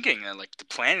thinking and like the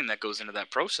planning that goes into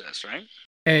that process, right?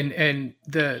 And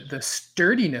the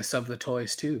sturdiness of the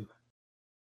toys too.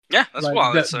 Yeah, that's Like,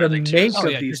 well, that's the make Oh,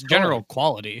 of yeah, these just general toys.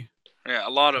 quality. yeah, a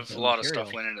lot of material.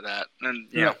 stuff went into that, and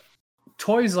Yeah.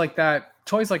 Toys like that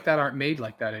aren't made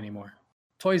like that anymore.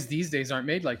 Toys these days aren't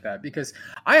made like that, because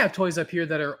I have toys up here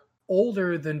that are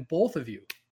older than both of you,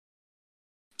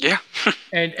 yeah.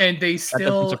 and they That doesn't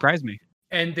still surprise me.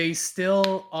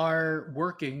 are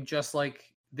working just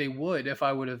like they would if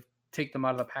I would have take them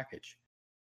out of the package.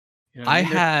 You know what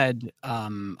I mean?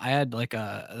 had like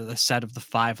a set of the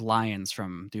 5 lions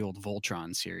from the old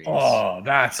Voltron series. Oh,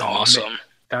 that's Awesome.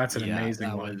 That's an Yeah, amazing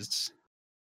that one. was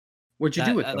What'd you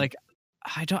do with them? like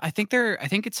I think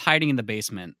it's hiding in the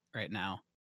basement right now.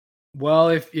 Well,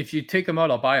 if you take them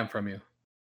out, I'll buy them from you.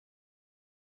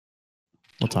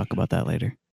 We'll talk about that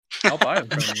later. I'll buy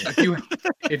them from you.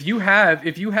 If you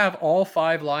have all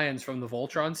 5 lions from the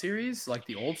Voltron series, like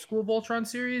the old school Voltron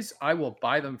series, I will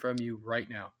buy them from you right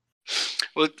now.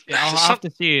 Well, Yeah, I'll have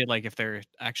to see like if they're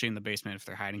actually in the basement, if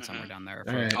they're hiding somewhere down there,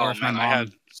 All right. or if my man,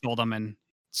 mom sold them and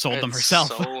sold them herself.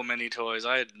 So many toys.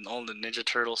 I had all the Ninja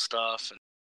Turtle stuff and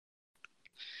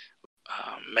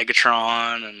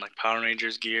Megatron and like Power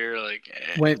Rangers gear. Like,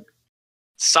 When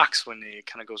sucks when it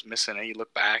kind of goes missing, and you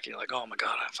look back and you're like, oh my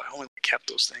god, if I only kept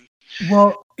those things.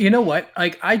 Well, you know what?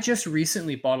 Like, I just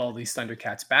recently bought all these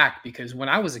Thundercats back because when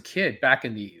I was a kid back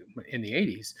in the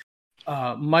 80s,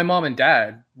 my mom and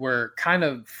dad were kind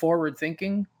of forward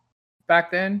thinking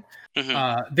back then.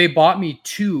 Mm-hmm. They bought me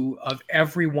 2 of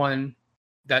every one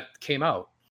that came out.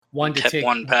 One to take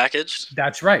one packaged.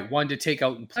 That's right. One to take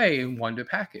out and play, and one to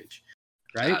package.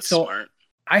 Right. That's so smart.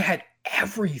 I had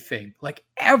everything, like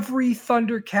every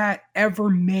Thundercat ever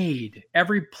made,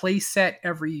 every play set,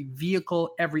 every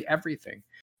vehicle, everything.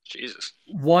 Jesus.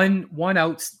 One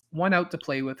out to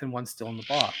play with, and one still in the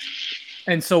box.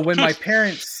 And so when my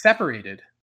parents separated,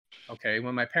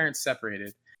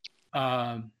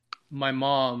 my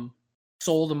mom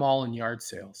sold them all in yard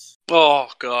sales. Oh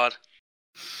god.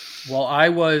 While I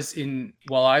was in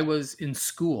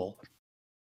school,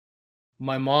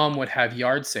 my mom would have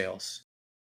yard sales,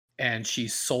 and she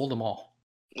sold them all.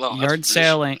 Well, Yard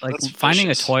selling, like finding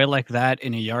a toy like that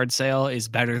in a yard sale is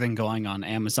better than going on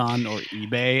Amazon or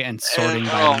eBay and sorting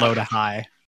by low to high.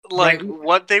 Like, Right.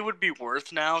 what they would be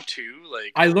worth now too.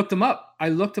 Like, I looked them up.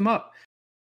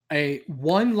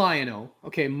 One Lion-O.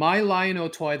 Okay, my Lion-O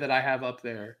toy that I have up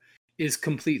there is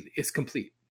complete. It's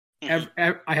complete.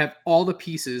 Mhm. I have all the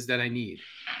pieces that I need.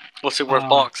 What's it worth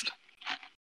boxed?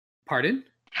 Pardon?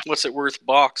 What's it worth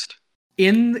boxed?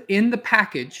 In the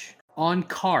package, on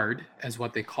card, as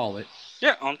what they call it.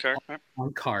 Yeah, on card.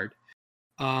 On card.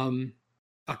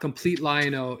 A complete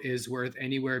Lion-O is worth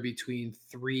anywhere between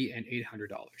 $300 and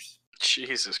 $800.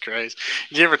 Jesus Christ!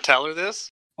 Did you ever tell her this?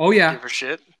 Oh yeah. Give her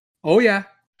shit. Oh yeah.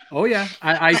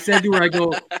 I said to her,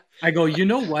 I go, you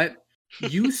know what?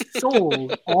 You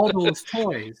sold all those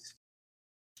toys,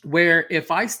 where if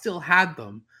I still had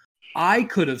them, I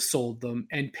could have sold them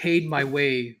and paid my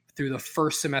way through the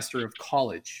first semester of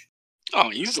college.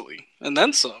 Oh, easily, and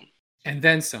then some. And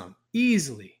then some.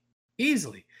 Easily.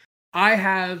 I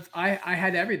had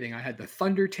everything. I had the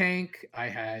Thunder Tank. I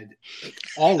had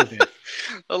all of it.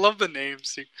 I love the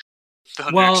names.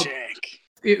 Thunder Well, Tank.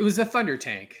 It was a Thunder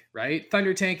Tank, right?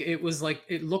 Thunder Tank. It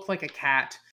looked like a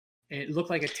cat. And it looked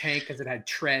like a tank because it had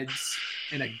treads,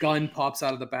 and a gun pops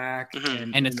out of the back.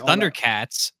 Mhm. And it's all that.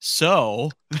 Thundercats,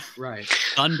 so Right.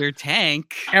 Thunder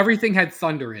Tank. Everything had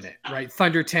thunder in it, right?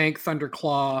 Thunder Tank, Thunder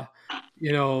Claw.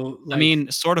 You know, I mean,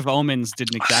 Sword of Omens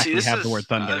didn't exactly this have the is- word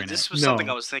thunder in This it. was something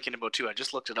I was thinking about too. I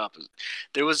just looked it up.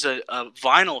 There was a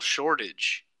vinyl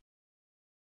shortage,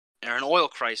 or an oil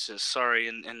crisis. Sorry,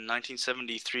 in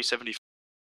 1973, 74.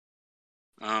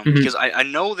 Because I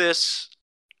know this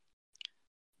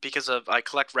because I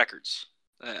collect records.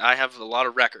 I have a lot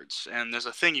of records, and there's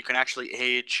a thing you can actually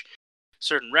age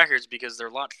certain records because they're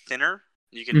a lot thinner.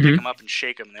 You can pick them up and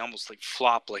shake them. They almost like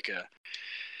flop like a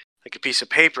piece of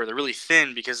paper. They're really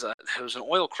thin because there was an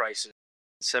oil crisis in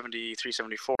 73,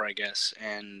 74, I guess.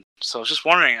 And so I was just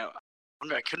wondering,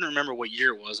 I couldn't remember what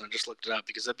year it was, and I just looked it up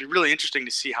because that'd be really interesting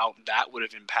to see how that would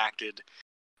have impacted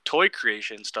toy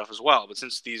creation stuff as well. But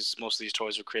since most of these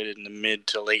toys were created in the mid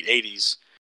to late 80s,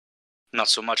 not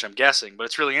so much, I'm guessing. But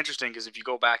it's really interesting because if you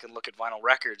go back and look at vinyl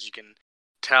records, you can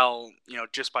tell,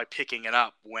 just by picking it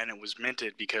up when it was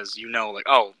minted, because like,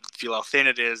 oh, feel how thin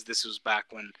it is. This was back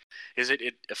when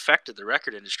it affected the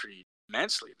record industry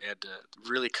immensely. They had to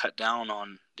really cut down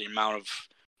on the amount of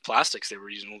plastics they were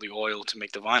using, only oil, to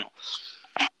make the vinyl.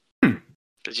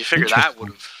 Because you figure that would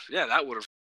have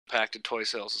impacted toy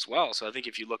sales as well. So I think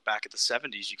if you look back at the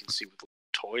 70s, you can see with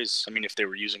toys, I mean, if they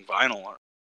were using vinyl, or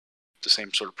the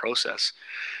same sort of process.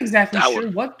 Exactly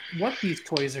sure what these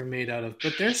toys are made out of,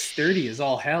 but they're sturdy as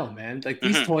all hell, man. Like,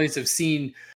 these toys have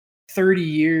seen 30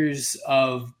 years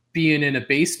of being in a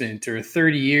basement, or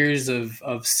 30 years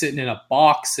of sitting in a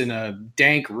box in a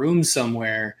dank room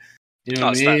somewhere. You know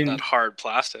what I mean? That hard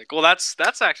plastic. Well, that's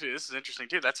actually, this is interesting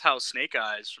too. That's how Snake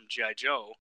Eyes from G.I.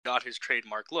 Joe got his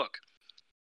trademark look.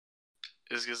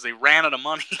 Is because they ran out of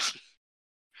money.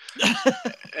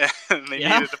 And they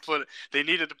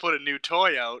needed to put a new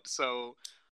toy out, so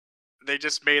they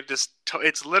just made this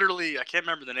it's literally, I can't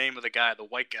remember the name of the guy, the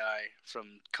white guy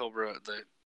from Cobra, the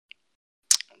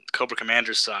Cobra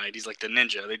Commander's side. He's like the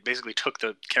ninja. They basically took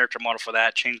the character model for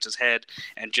that, changed his head,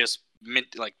 and just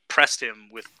pressed him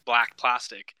with black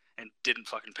plastic and didn't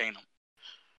fucking paint him.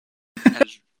 And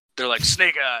they're like,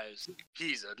 Snake Eyes,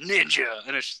 he's a ninja.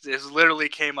 And it literally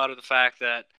came out of the fact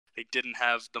that they didn't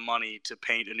have the money to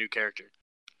paint a new character.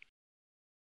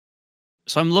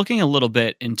 So I'm looking a little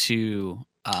bit into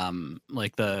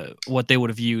what they would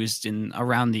have used in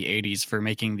around the 80s for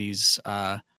making these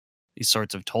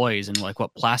sorts of toys, and like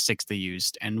what plastics they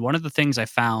used. And one of the things I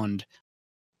found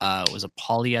was a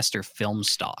polyester film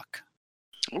stock.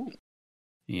 Ooh.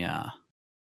 Yeah.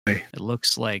 It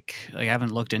looks like, I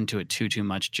haven't looked into it too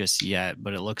much just yet,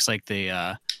 but it looks like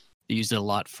they used it a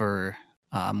lot for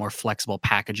more flexible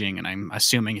packaging, and I'm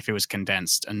assuming if it was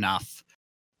condensed enough,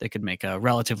 they could make a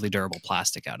relatively durable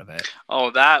plastic out of it.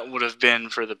 Oh, that would have been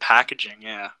for the packaging,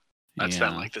 yeah. That's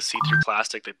that, like, the see-through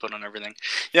plastic they put on everything.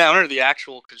 Yeah, I wonder the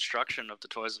actual construction of the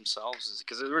toys themselves, is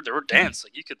because they were dense.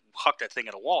 Like, you could huck that thing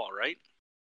at a wall, right?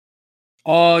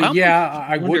 Oh, yeah.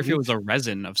 I wonder if it was a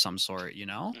resin of some sort,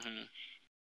 Mm-hmm.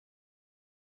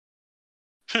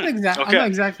 I'm not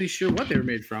exactly sure what they were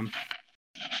made from.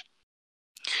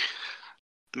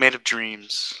 Made of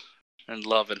dreams and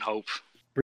love and hope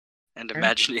and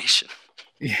imagination.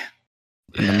 Yeah.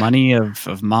 And the money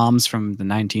of moms from the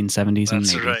 1970s and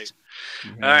 80s. That's right.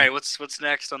 Yeah. All right, what's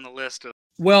next on the list?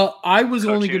 Well, I was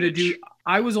only going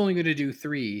to do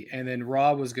 3, and then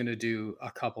Rob was going to do a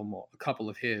couple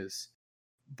of his.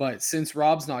 But since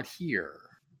Rob's not here,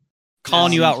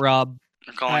 calling you out, Rob.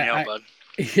 I'm calling you out, bud.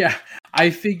 Yeah, I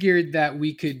figured that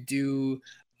we could do,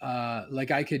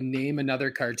 I could name another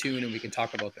cartoon and we can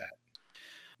talk about that.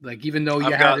 Like, even though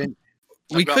you haven't,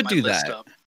 we could do that. Up.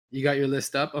 You got your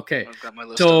list up? Okay. I've got my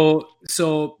list up.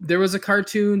 So there was a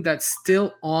cartoon that's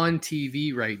still on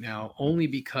TV right now, only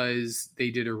because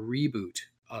they did a reboot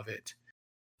of it.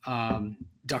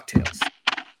 DuckTales.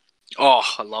 Oh,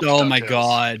 I love DuckTales. Oh my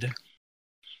God.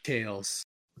 Tales.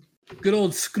 Good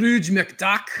old Scrooge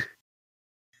McDuck.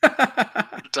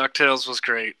 DuckTales was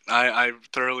great. I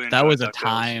thoroughly enjoyed that. Was DuckTales. A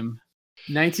time.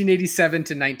 1987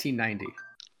 to 1990.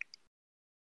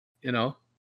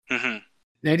 Mm-hmm.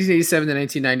 1987 to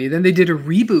 1990. Then they did a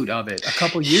reboot of it a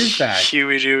couple years back.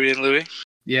 Huey, Dewey, and Louie.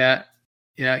 Yeah.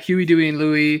 Huey, Dewey, and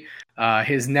Louie.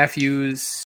 His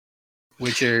nephews,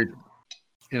 which are,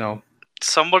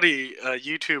 Somebody, a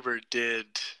YouTuber, did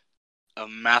a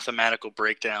mathematical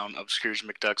breakdown of Scrooge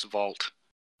McDuck's vault.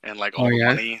 And like all the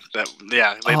money that they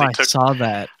took. I saw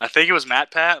that. I think it was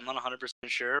MatPat. I'm not 100%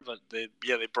 sure, but they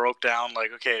broke down,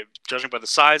 like, okay, judging by the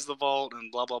size of the vault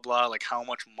and blah blah blah, like how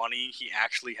much money he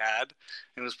actually had.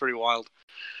 It was pretty wild.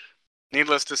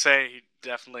 Needless to say, he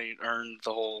definitely earned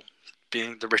the whole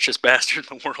being the richest bastard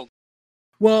in the world.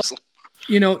 Well,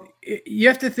 you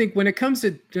have to think when it comes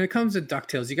to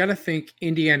DuckTales, you got to think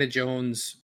Indiana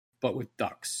Jones, but with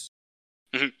ducks.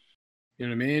 Mm-hmm. You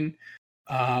know what I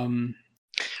mean?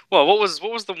 Well, what was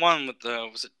the one with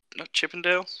was it not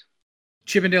Chippendales?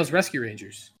 Chippendales Rescue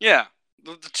Rangers. Yeah,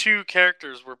 the two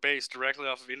characters were based directly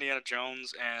off of Indiana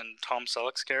Jones and Tom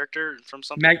Selleck's character from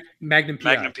something. Magnum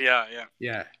P.I. Magnum P.I. Yeah.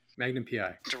 Yeah, Magnum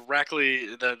P.I.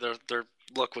 Directly, their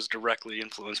look was directly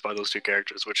influenced by those two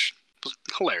characters, which was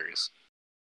hilarious.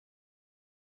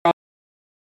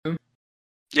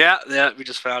 Yeah, we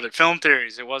just found it. Film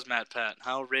Theories. It was MatPat.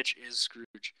 How rich is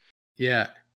Scrooge? Yeah.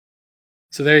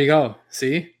 So there you go.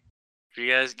 See? If you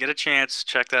guys get a chance,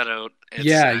 check that out. It's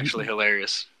actually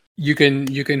hilarious. You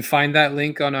can find that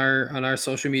link on our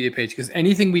social media page, because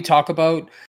anything we talk about,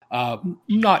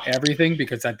 not everything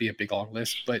because that'd be a big long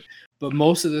list, but But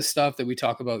most of the stuff that we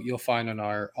talk about, you'll find on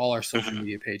all our social Mhm.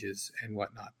 media pages and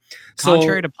whatnot.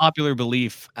 Contrary to popular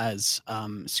belief, as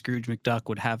Scrooge McDuck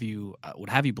would have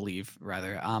you believe,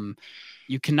 rather,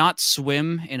 you cannot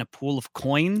swim in a pool of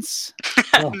coins.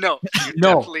 No, you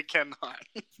No. definitely cannot.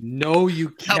 No,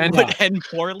 you That would cannot. end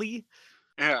poorly.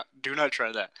 Yeah, do not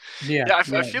try that. Yeah, Yeah,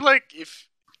 I feel like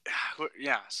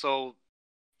so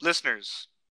listeners,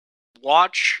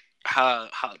 watch how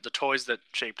the toys that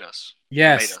shaped us. Made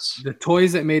yes, us. the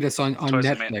toys that made us on Toys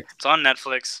that made- Netflix. It's on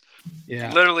Netflix.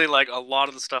 Yeah, Literally, like a lot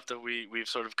of the stuff that we've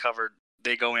sort of covered,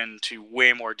 they go into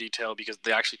way more detail because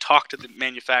they actually talk to the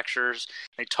manufacturers,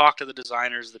 they talk to the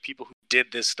designers, the people who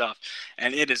did this stuff,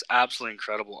 and it is absolutely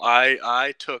incredible.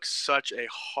 I took such a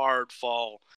hard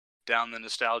fall down the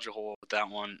nostalgia hole with that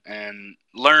one and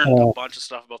learned a bunch of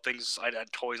stuff about things I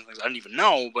had toys and things I didn't even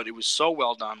know, but it was so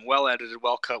well done, well edited,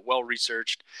 well cut, well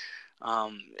researched.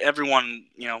 Everyone,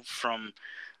 from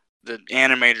the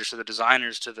animators to the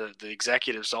designers to the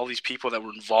executives, all these people that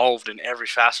were involved in every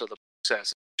facet of the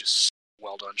process, just a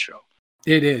well done show.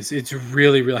 it is. It's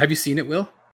really, really. Have you seen it, Will?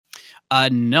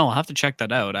 No, I'll have to check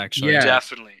that out. Actually, Yeah.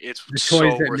 Definitely, it's The so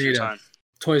toys that worth made your us. time.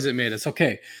 Toys that made us.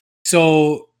 Okay,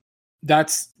 so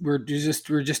we're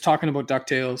just talking about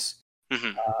DuckTales.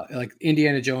 Mhm. Like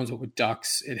Indiana Jones, but with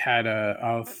ducks. It had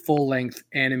a full length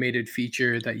animated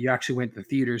feature that you actually went to the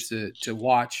theaters to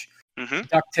watch. Mhm.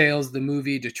 DuckTales, the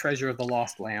movie, The Treasure of the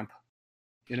Lost Lamp.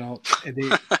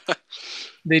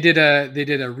 They did a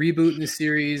reboot in the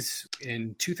series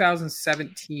in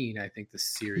 2017. I think the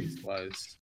series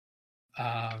was.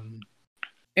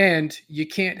 And you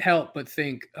can't help but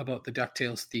think about the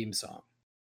DuckTales theme song.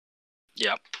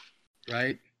 Yep.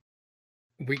 Right?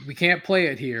 We can't play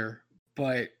it here,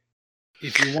 but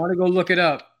if you want to go look it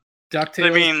up, DuckTales. I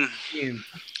mean, theme.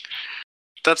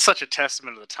 that's such a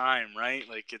testament of the time, right?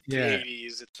 Like it's Yeah. the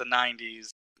 80s, it's the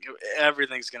 90s.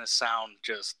 Everything's gonna sound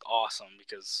just awesome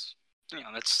because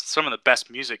that's some of the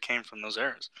best music came from those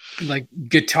eras. Like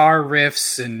guitar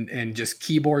riffs and just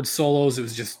keyboard solos. It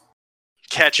was just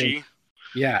Catchy,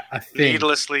 a thing.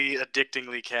 needlessly,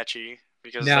 addictingly catchy.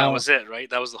 Because that Now- was it, right?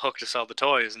 That was the hook to sell the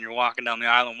toys. And you're walking down the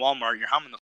aisle in Walmart, you're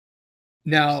humming the.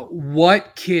 Now,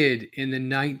 what kid in the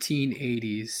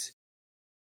 1980s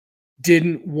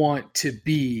didn't want to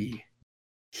be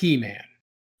He-Man?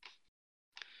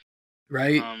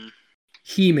 Right?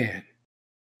 He-Man.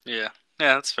 Yeah,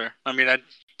 that's fair. I mean,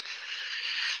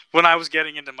 when I was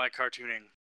getting into my cartooning,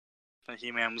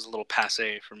 He-Man was a little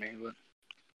passé for me. But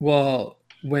Well,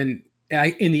 in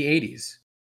the 80s.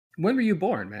 When were you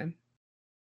born, man?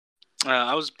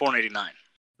 I was born 89.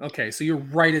 Okay, so you're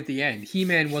right at the end.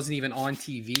 He-Man wasn't even on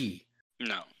TV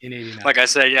No. in 89. Like I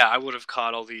said, yeah, I would have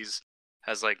caught all these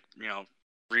as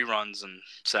reruns and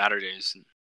Saturdays.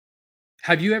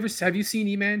 Have you seen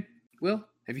He-Man, Will?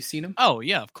 Have you seen him? Oh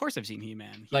yeah, of course I've seen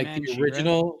He-Man. Like He-Man, the She-Ra.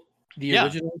 original Yeah.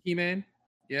 original He-Man?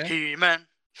 Yeah. He-Man.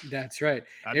 That's right.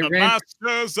 And It the ran-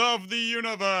 Masters of the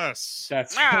Universe.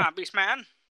 That's Beastman.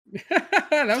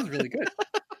 that was really good.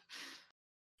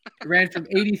 It ran from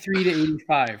 83 to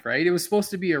 85, right? It was supposed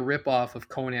to be a ripoff of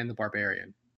Conan the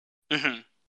Barbarian. hmm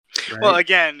Right? Well,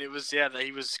 again, it was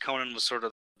Conan was sort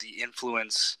of the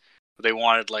influence. They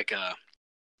wanted like a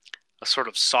sort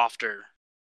of softer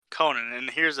Conan, and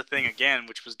here's the thing again,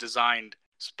 which was designed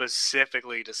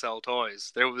specifically to sell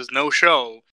toys. There was no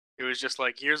show. It was just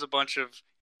like, here's a bunch of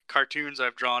cartoons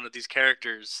I've drawn of these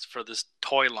characters for this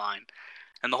toy line,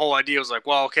 and the whole idea was like,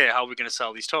 well, okay, how are we going to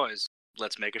sell these toys?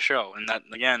 Let's make a show, and that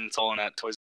again, it's all in that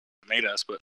Toys Made Us.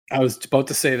 But I was about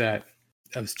to say that.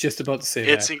 I was just about to say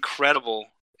it's that. incredible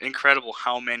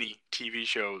how many TV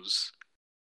shows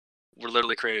were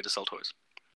literally created to sell toys.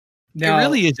 Now, it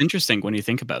really is interesting when you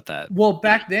think about that. well,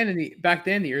 back then, the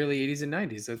early 80s and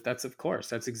 90s,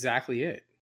 that's exactly it.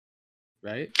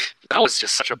 Right? That was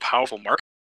just such a powerful market.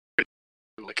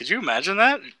 Like, could you imagine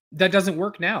that? That doesn't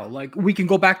work now. Like, we can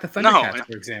go back to Thundercats,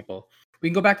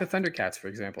 for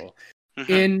example.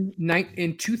 Mhm.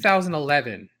 In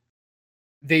 2011,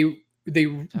 they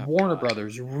Warner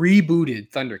Brothers rebooted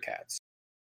Thundercats.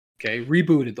 Okay,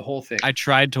 rebooted the whole thing. I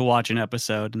tried to watch an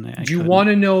episode, and Do you want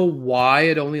to know why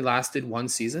it only lasted one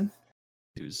season?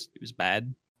 It was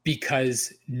bad.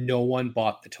 Because no one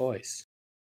bought the toys.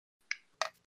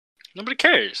 Nobody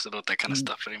cares about that kind of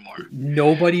stuff anymore.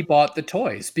 Nobody bought the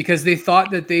toys because they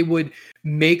thought that they would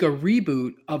make a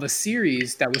reboot of a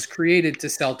series that was created to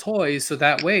sell toys, so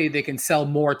that way they can sell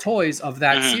more toys of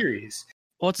that Mhm. series.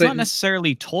 Well, it's But- not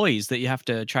necessarily toys that you have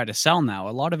to try to sell now.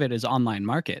 A lot of it is online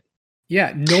market.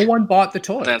 Yeah, no one bought the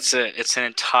toys. That's it. It's an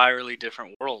entirely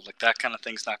different world. Like, that kind of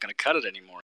thing's not going to cut it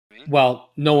anymore.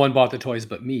 Well, no one bought the toys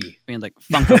but me. I mean, like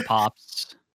Funko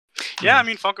Pops. Yeah, I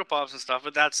mean Funko Pops and stuff,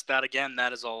 but that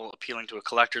is all appealing to a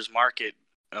collector's market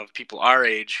of people our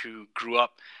age who grew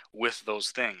up with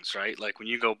those things, right? Like when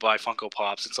you go buy Funko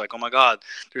Pops, it's like, oh my God,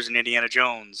 there's an Indiana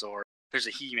Jones, or there's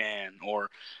a He-Man, or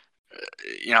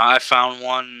I found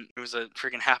one. It was a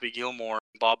freaking Happy Gilmore,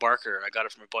 Bob Barker. I got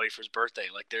it from a buddy for his birthday.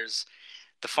 Like there's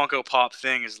the Funko Pop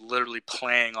thing is literally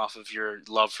playing off of your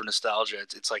love for nostalgia.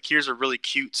 It's like, here's a really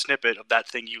cute snippet of that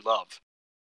thing you love.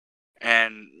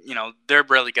 And, they're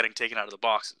barely getting taken out of the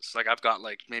boxes. Like, I've got,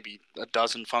 like, maybe a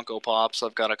dozen Funko Pops.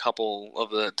 I've got a couple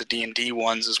of the D&D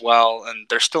ones as well. And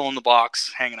they're still in the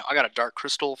box hanging out. I got a Dark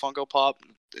Crystal Funko Pop.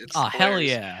 It's hilarious. Hell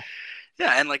yeah.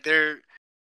 Yeah, and, like, they're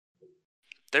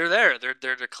there.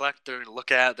 They're to collect, they're to look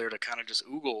at, they're to kind of just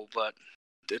oogle. But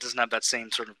it doesn't have that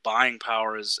same sort of buying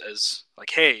power as like,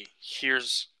 hey,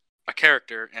 here's a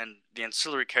character and the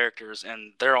ancillary characters,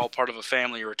 and they're all part of a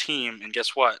family or a team, and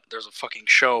guess what? There's a fucking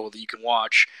show that you can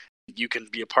watch, you can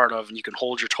be a part of, and you can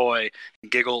hold your toy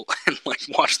and giggle and like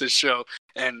watch this show,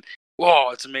 and whoa,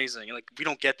 it's amazing. Like, we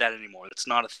don't get that anymore. It's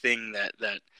not a thing that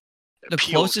the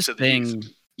closest thing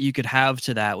you could have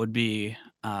to that would be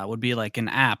like an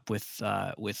app with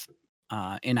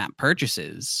in-app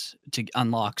purchases to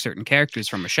unlock certain characters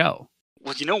from a show.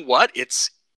 Well, you know what?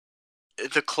 It's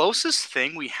the closest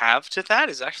thing we have to that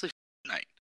is actually Fortnite.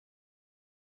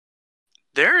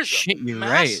 There is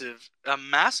a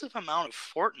massive amount of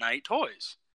Fortnite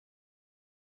toys.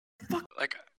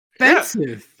 Like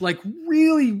expensive, like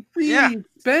really, really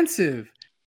expensive.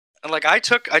 And like I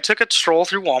took a stroll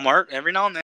through Walmart every now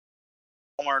and then,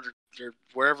 Walmart or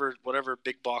wherever, whatever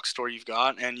big box store you've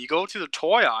got, and you go to the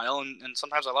toy aisle, and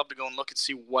sometimes I love to go and look and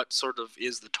see what sort of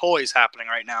is the toys happening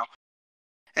right now.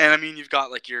 And I mean, you've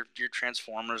got like your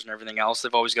Transformers and everything else.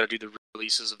 They've always got to do the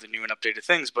releases of the new and updated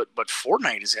things, but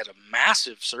Fortnite has had a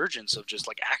massive surgence of just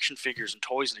like action figures and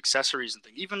toys and accessories and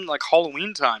things. Even like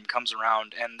Halloween time comes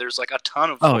around, and there's like a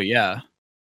ton of. Oh yeah.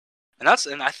 And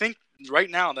I think right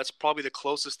now that's probably the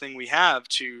closest thing we have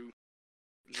to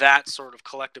that sort of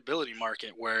collectability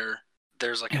market where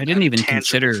there's like I didn't even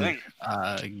consider thing.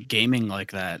 Gaming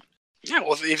like that. Yeah,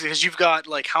 well, because you've got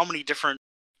like how many different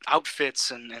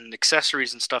outfits and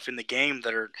accessories and stuff in the game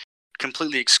that are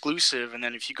completely exclusive, and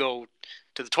then if you go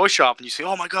to the toy shop and you say,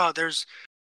 oh my God, there's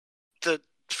the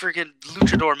freaking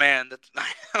luchador man, that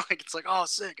like, it's like, oh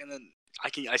sick, and then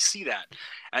I see that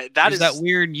There's that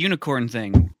weird unicorn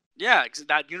thing. Yeah,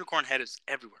 that unicorn head is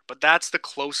everywhere, but that's the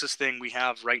closest thing we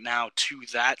have right now to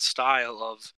that style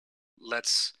of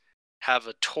let's have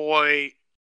a toy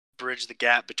bridge the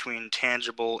gap between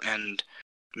tangible and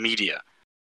media.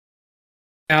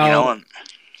 Now,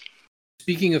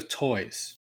 speaking of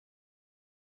toys,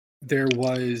 there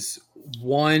was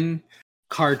one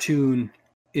cartoon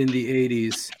in the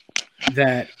 80s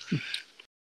that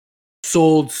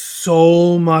sold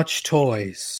so much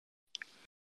toys.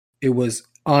 It was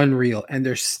unreal, and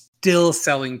they're still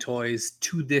selling toys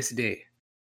to this day.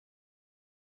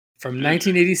 From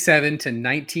 1987 to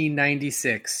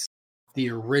 1996, the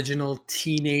original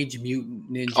Teenage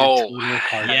Mutant Ninja Turtle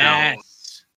cartoon.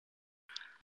 Yes.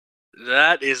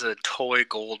 That is a toy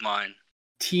goldmine.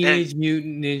 Teenage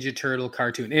Mutant Ninja Turtle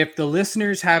cartoon. If the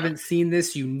listeners haven't seen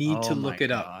this, you need to look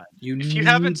it up. If you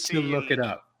haven't look it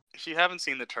up. If you haven't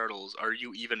seen the Turtles, are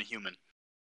you even a human?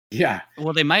 Yeah.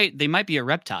 Well, they might be a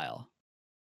reptile.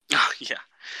 Yeah.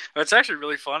 It's actually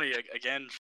really funny. Again,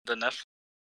 the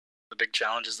big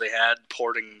challenges they had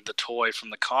porting the toy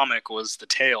from the comic was the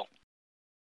tail.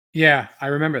 Yeah, I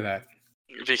remember that.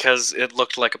 Because it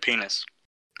looked like a penis.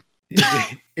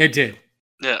 It did.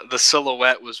 Yeah, the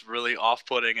silhouette was really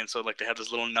off-putting, and so like they had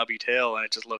this little nubby tail, and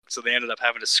it just looked. So they ended up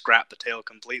having to scrap the tail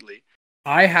completely.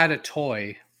 I had a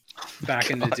toy back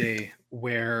in the day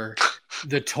where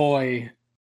the toy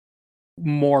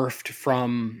morphed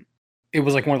from. It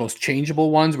was like one of those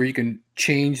changeable ones where you can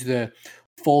change the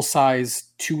full-size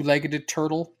two-legged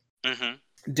turtle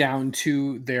down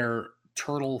to their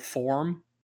turtle form.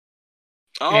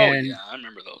 Oh, yeah, I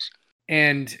remember those.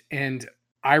 And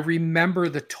I remember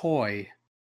the toy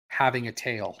having a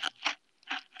tail.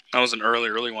 That was an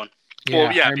early one. Yeah,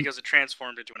 well, yeah, because it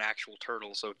transformed into an actual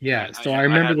turtle. So yeah, I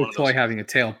remember the toy having a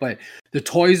tail. But the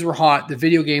toys were hot. The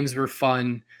video games were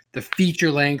fun. The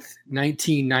feature-length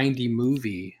 1990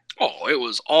 movie. Oh, it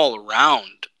was all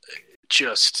around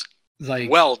just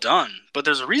like well done. But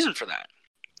there's a reason for that.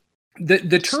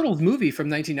 The Turtles movie from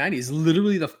 1990 is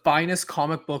literally the finest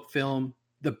comic book film,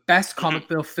 the best comic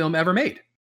book film ever made.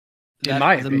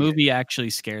 The movie actually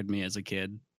scared me as a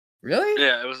kid. Really?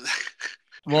 Yeah, it was.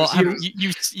 Well,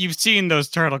 you've seen those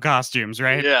turtle costumes,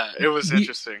 right? Yeah, it was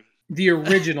interesting. the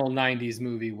original '90s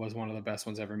movie was one of the best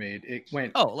ones ever made. It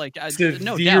went no doubt.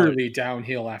 severely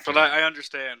downhill after. But I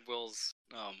understand Will's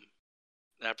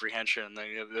apprehension.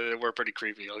 They were pretty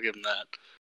creepy. I'll give him that.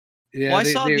 Yeah, Well, I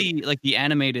saw the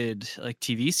animated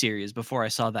TV series before I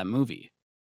saw that movie.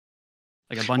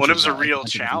 Like a bunch. Well, it of, was a like, real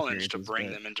bunch of challenge to series, bring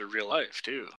but- them into real life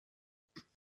too.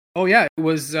 Oh yeah, it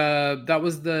was. That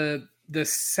was the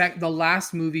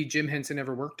last movie Jim Henson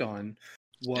ever worked on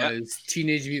was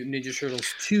Teenage Mutant Ninja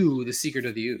Turtles 2: The Secret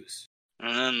of the Ooze.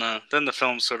 And then the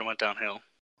film sort of went downhill.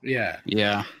 Yeah,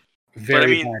 Yeah. very But I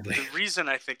mean, badly. the reason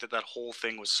I think that whole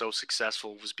thing was so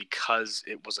successful was because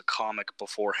it was a comic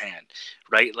beforehand,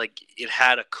 right? Like it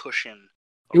had a cushion.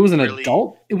 It was an really-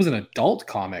 adult. It was an adult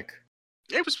comic.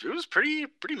 It was pretty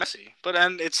messy, but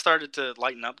then it started to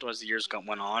lighten up as the years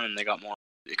went on, and they got more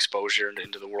exposure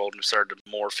into the world and started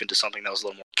to morph into something that was a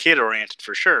little more kid oriented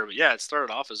for sure. But yeah, it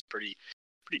started off as pretty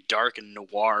dark and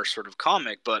noir sort of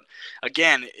comic, but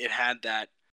again, it had that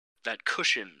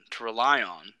cushion to rely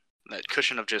on, that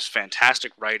cushion of just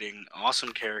fantastic writing,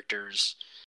 awesome characters,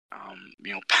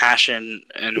 passion,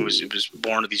 and it was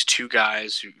born of these two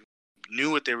guys who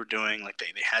knew what they were doing, like they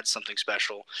had something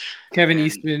special. Kevin And-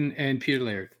 Eastman and Peter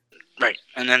Laird. Right,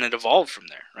 and then it evolved from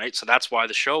there, right? So that's why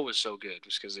the show was so good,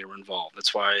 was because they were involved.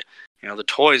 That's why, the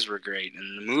toys were great,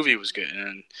 and the movie was good.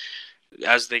 And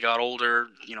as they got older,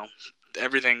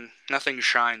 nothing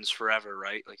shines forever,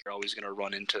 right? Like you're always going to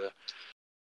run into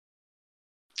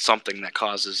something that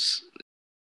causes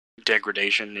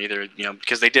degradation, either,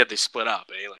 because they split up,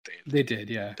 like They did,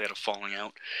 yeah. they had a falling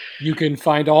out. You can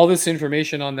find all this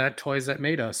information on that Toys That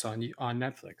Made Us on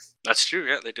Netflix. That's true,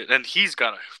 yeah, they did. And he's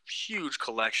got a huge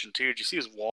collection, too. Did you see his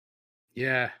wall?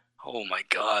 Yeah. Oh, my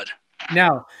God.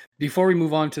 Now, before we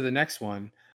move on to the next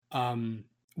one,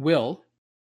 Will,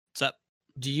 What's up?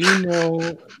 do you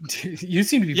know? You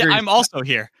seem to be Yeah, very. I'm also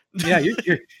here. Yeah,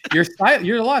 you're silent.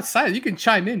 You're a lot silent. You can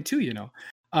chime in too.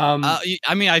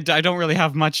 I mean, I don't really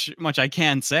have much I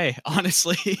can say,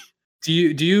 honestly. Do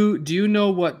you know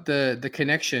what the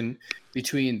connection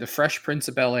between the Fresh Prince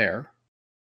of Bel-Air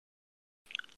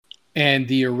and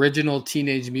the original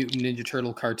Teenage Mutant Ninja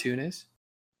Turtle cartoon is?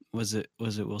 Was it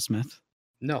Will Smith?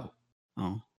 No.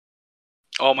 Oh.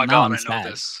 Oh, my Now God, I'm I know sad.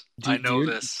 this. Do- I do know you-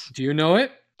 this. Do you know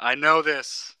it? I know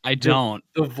this. I don't.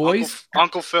 The voice,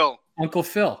 Uncle Phil. Uncle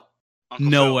Phil. Uncle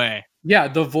No Phil. way. Yeah,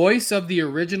 the voice of the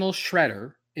original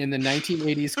Shredder in the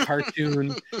 1980s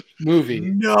cartoon movie.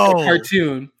 No.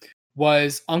 Cartoon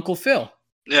was Uncle Phil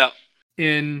Yeah.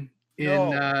 in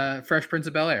Fresh Prince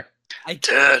of Bel-Air.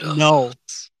 No.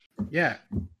 Yeah.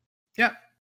 Yep.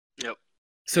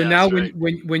 So Yeah, now that's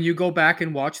when you go back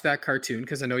and watch that cartoon,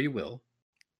 because I know you will,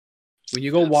 when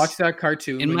you go Yes. watch that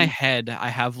cartoon, In when my you- head, I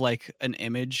have like an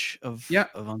image of Yeah.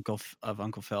 of Uncle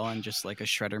Phil and just like a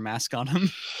Shredder mask on him.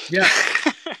 yeah,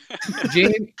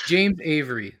 James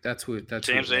Avery. That's who James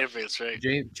it was. Avery, that's right.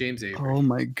 James Avery. Oh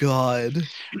my god.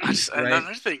 And Right.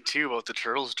 another thing too about the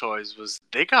Turtles toys was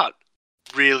they got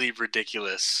really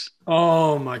ridiculous.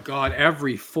 Oh my god!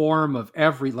 Every form of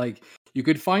you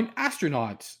could find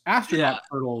astronaut Yeah.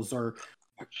 turtles or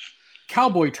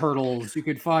cowboy turtles. You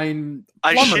could find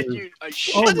I plumbers.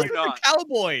 shit you Oh my- not.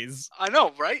 Cowboys. I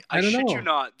know, right? I don't shit know. you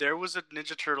not. There was a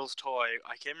Ninja Turtles toy.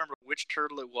 I can't remember which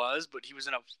turtle it was, but he was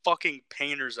in a fucking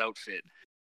painter's outfit.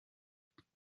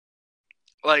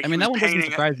 Like I mean, he that was one doesn't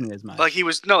painting, surprise me as much. like he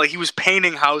was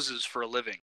painting houses for a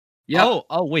living. Yeah.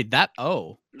 Oh, wait, that.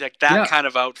 Oh, Like that Yeah. kind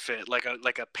of outfit, like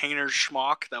a painter's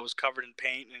schmuck that was covered in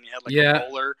paint, and he had like Yeah. a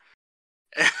roller.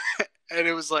 And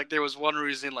it was like there was one where he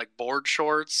was in like board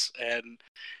shorts, and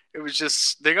it was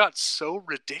just they got so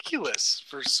ridiculous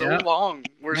for so Yeah. long.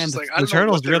 We're man, just the, like the I don't know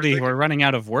Turtles what they were really thinking. were running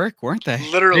out of work, weren't they?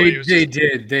 Literally, it They was they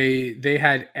just- did. They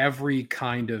had every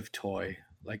kind of toy.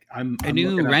 Like I knew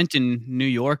looking up- rent in New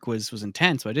York was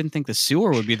intense, but I didn't think the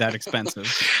sewer would be that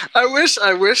expensive. I wish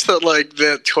that like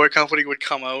the toy company would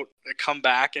come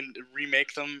back and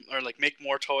remake them or like make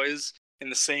more toys in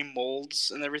the same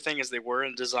molds and everything as they were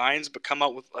in designs, but come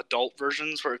out with adult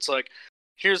versions where it's like,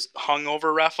 here's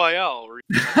hungover Raphael, or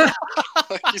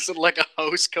like he's in like a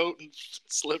house coat and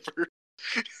slippers.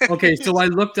 Okay, so I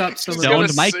looked up some of He's got Stoned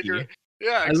a Mikey. cigarette. Yeah,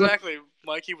 I looked- exactly.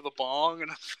 Mikey with a bong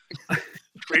and a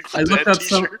Grateful I looked Dead up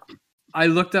some- t-shirt. I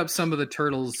looked up some of the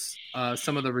turtles,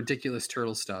 some of the ridiculous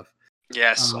turtle stuff.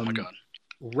 Yes. Oh my um, god.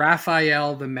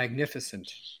 Raphael the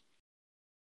Magnificent.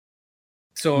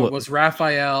 So it What- was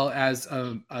Raphael as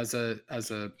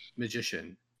a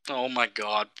magician. Oh my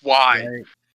god. Why? Right?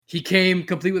 He came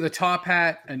complete with a top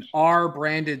hat, an R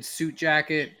branded suit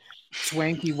jacket,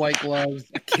 swanky white gloves,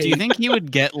 a cape. Do you think he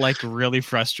would get like really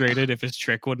frustrated if his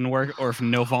trick wouldn't work or if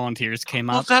no volunteers came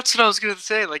Well, up? that's what I was gonna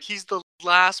say. Like, he's the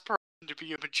last person to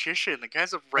be a magician. The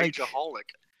guy's a rageaholic.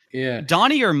 Yeah.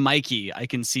 Donnie or Mikey, I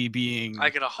can see being I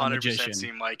could a 100% magician.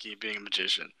 see Mikey being a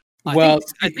magician. Well,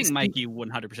 I think Mikey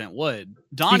 100% would.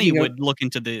 Donnie speaking of- would look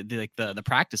into the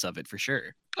practice of it for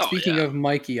sure. Oh, Speaking yeah. of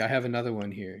Mikey, I have another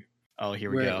one here. Oh, here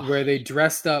we where, go. Where they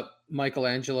dressed up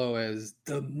Michelangelo as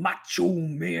the Macho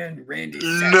Man Randy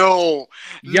Savage. No.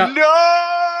 Yep.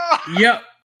 No. Yep.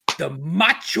 The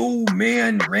Macho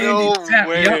Man Randy No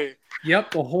Savage. way.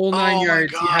 Yep. The whole 9 Oh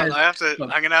yards. my He god! has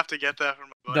I'm gonna have to get that from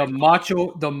my the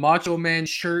buddy. Macho Man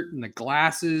shirt and the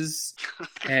glasses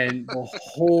and the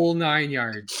whole 9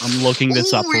 yards. I'm looking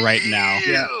this up Ooh, right now.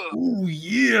 Yeah. Ooh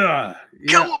yeah.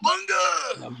 Yeah.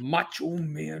 Cowabunga! The Macho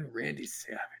Man Randy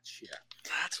Savage. Yeah.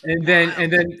 That's And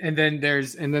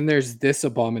then there's this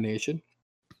abomination.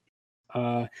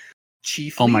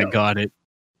 Chief Oh my Leo. god!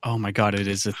 Oh my god! It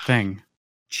is a thing.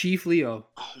 Chief Leo.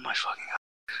 Oh my fucking god!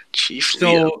 Chief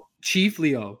Leo. So Chief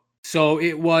Leo. So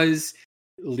it was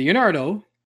Leonardo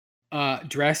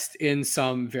dressed in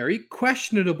some very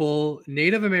questionable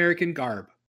Native American garb.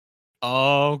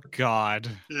 Oh god!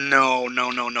 No.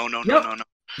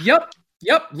 Yep.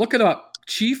 Look it up.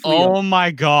 Chief Leo. Oh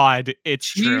my god! It's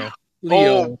Chief true. Leo.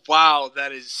 Oh wow,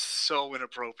 that is so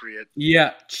inappropriate.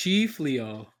 Yeah, Chief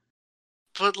Leo.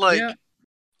 But like, Yeah.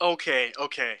 okay.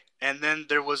 And then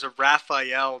there was a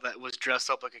Raphael that was dressed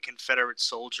up like a Confederate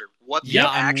soldier. What the Yeah,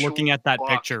 I'm actual looking at that fuck?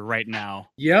 picture right now.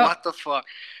 Yep. What the fuck?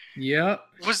 Yep.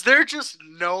 Was there just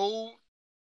no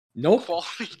Nope.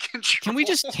 quality control? Can we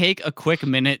just take a quick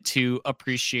minute to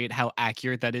appreciate how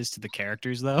accurate that is to the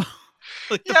characters, though?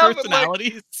 Like the Yeah, but, like,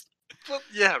 personalities. But,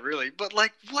 yeah, really. But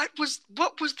like, what was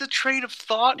the train of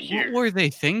thought here? What were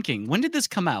they thinking? When did this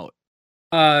come out?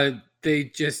 They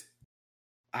just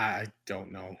I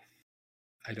don't know.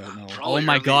 Probably Oh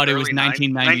my early- God, it was early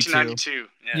 1992.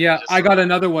 1992. Yeah, just I got like-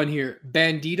 another one here.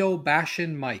 Bandito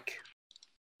Bashin' Mike.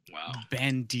 Wow.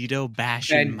 Bandito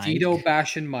Bashin' Mike. Bandito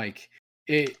Bashin' Mike.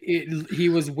 He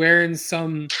was wearing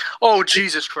some. Oh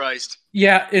Jesus Christ!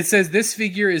 Yeah, it says this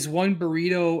figure is one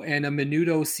burrito and a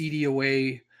menudo CD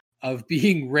away of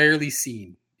being rarely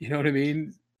seen. You know what I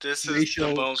mean? This is Racial-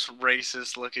 the most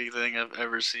racist looking thing I've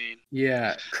ever seen.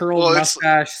 Yeah, curled Well, it's-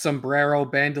 mustache, sombrero,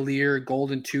 bandolier,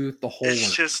 golden tooth, the whole It's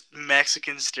one. just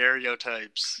Mexican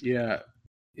stereotypes. Yeah.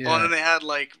 Well, and then they had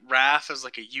like Raph as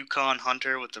like a Yukon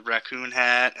hunter with the raccoon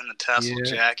hat and the tassel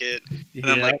Yeah. jacket, and Yeah.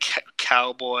 then like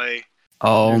cowboy.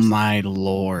 Oh There's- my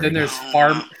lord. Then there's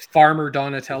Oh. Farmer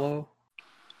Donatello.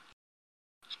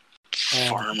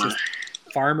 Farmer. just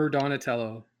Farmer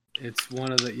Donatello. It's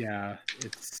one of the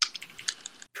it's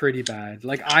pretty bad.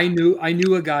 Like I knew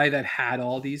a guy that had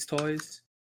all these toys.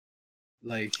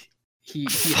 Like he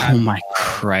had Oh them my all.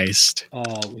 Christ.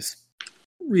 Oh, it was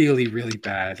really, really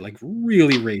bad. Like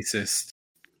really racist.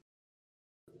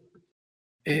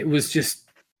 It was just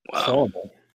Wow.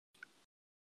 horrible.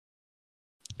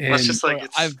 Well, it's And just like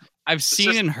it's, I've seen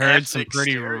just and heard some ethnic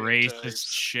pretty stereotypes. racist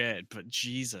shit, but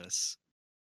Jesus.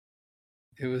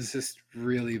 it was just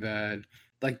really bad.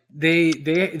 Like they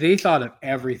thought of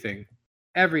everything.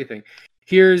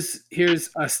 Here's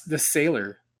the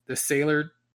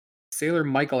sailor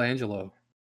Michelangelo.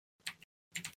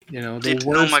 You know, the oh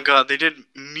worst. my god, they did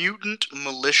mutant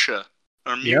militia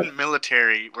or mutant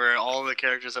military, where all the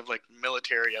characters have like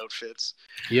military outfits.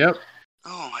 Yep.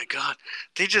 Oh my god,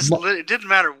 they just Mu- it didn't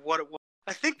matter what it was.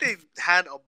 I think they had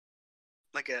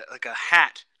a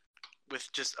hat with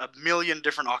just a million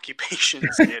different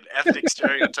occupations and ethnic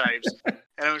stereotypes, and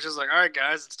it was just like, all right,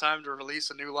 guys, it's time to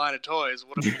release a new line of toys.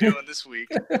 What are we doing this week?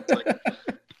 It's like,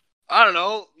 I don't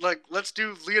know, like let's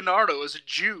do Leonardo as a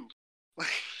Jew.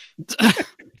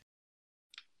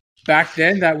 Back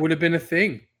then, that would have been a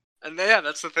thing. And yeah,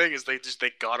 that's the thing, is they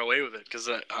got away with it because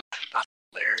that's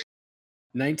hilarious.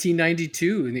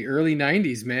 1992 in the early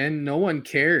 90s, man. No one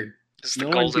cared. It's the No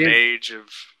one golden gave- age of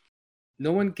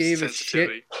No one gave a shit.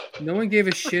 sensitivity. No one gave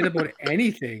a shit about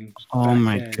anything. Oh back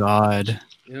my then. god.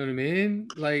 You know what I mean?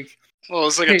 Like, Well,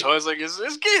 it's like Okay. a toy. It's like it's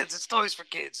kids. It's toys for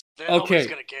kids. Okay. Nobody's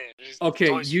gonna care. It's okay,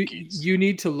 toys for you kids. you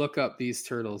need to look up these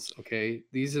turtles. Okay,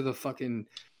 these are the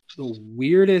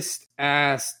weirdest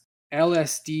ass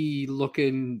LSD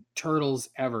looking turtles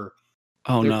ever.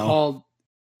 Oh They're no. called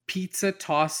Pizza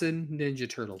Tossin' Ninja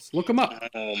Turtles. Look them up.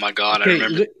 Oh my god, I Okay,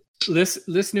 remember.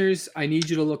 listeners, I need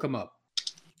you to look them up.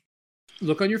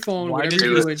 Look on your phone. Why whatever does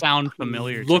you're this doing. sound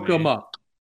familiar Look to me? them up.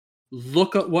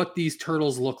 Look at what these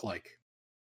turtles look like.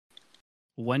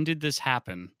 When did this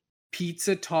happen?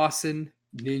 Pizza Tossin'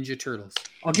 Ninja Turtles.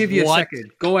 I'll give you a What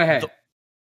second. Go ahead. the-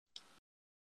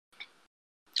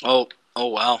 Oh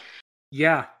wow.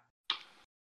 Yeah.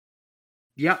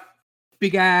 Yep.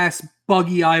 Big ass,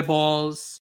 buggy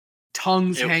eyeballs,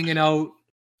 tongues Yep. hanging out.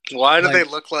 Why do Like, they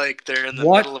look like they're in the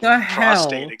what middle of the a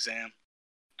prostate hell? exam?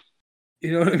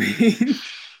 You know what I mean?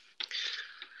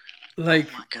 Like,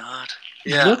 Oh my god.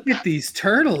 Yeah. look at these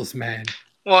turtles, man.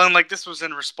 Well, and like this was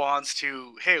in response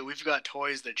to, hey, we've got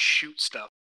toys that shoot stuff.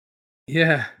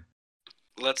 Yeah.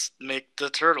 Let's make the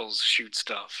turtles shoot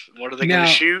stuff. What are they Now- going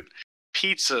to shoot?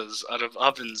 Pizzas out of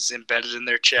ovens embedded in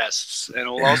their chests, and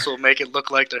it'll also make it look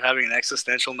like they're having an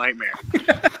existential nightmare.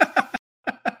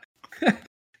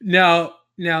 Now,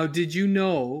 did you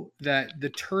know that the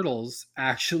turtles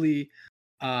actually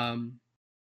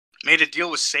Made a deal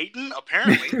with Satan,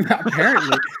 apparently.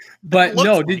 apparently, but Looks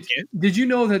no, like it. did you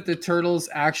know that the turtles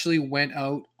actually went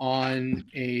out on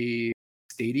a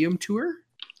stadium tour?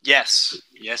 Yes,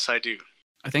 I do.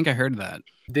 I think I heard that.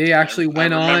 They actually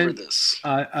went I remember on this.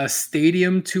 a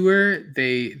stadium tour.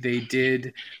 They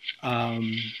did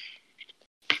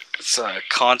It's a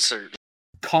concert.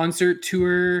 concert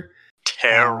tour.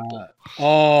 Terrible.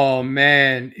 Oh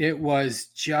man, it was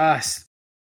just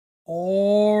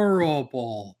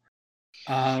horrible.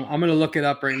 I'm gonna look it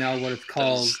up right now. What it's That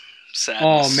called? was sadness.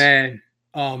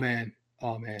 Oh man.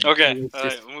 Okay, It was all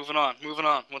just- right, moving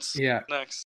on. What's Yeah.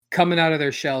 next? Coming out of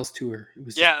their shells tour. It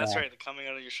was Yeah, just that's bad. right. The coming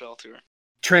out of your shell tour.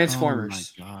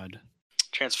 Transformers. Oh my god.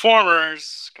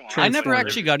 Transformers. Come on. I never Transformers.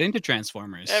 actually got into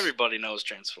Transformers. Everybody knows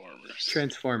Transformers.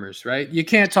 Transformers, right? You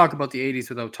can't talk about the 80s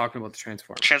without talking about the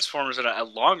Transformers. Transformers had a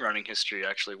long-running history,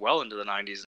 actually, well into the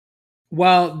 90s.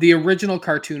 Well, the original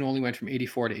cartoon only went from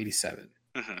 84 to 87,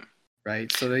 hmm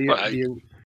right? So Well,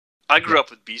 I grew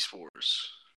up with Beast Wars.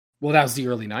 well, that was the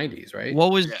early 90s, right?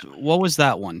 What was Yeah. what was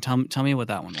that one? Tell me what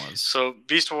that one was. So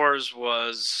Beast Wars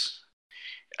was...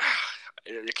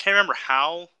 I can't remember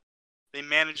how they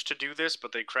managed to do this,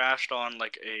 but they crashed on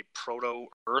like a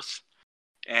proto-Earth,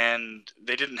 and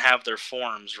they didn't have their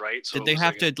forms, right? So Did it they was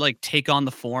have like to like take on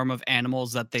the form of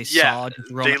animals that they Yeah, saw? Just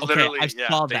they roam- literally, I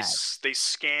saw they, that. they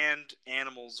scanned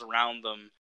animals around them,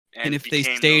 And if they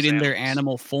became stayed those in their animals.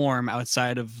 animal form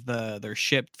outside of their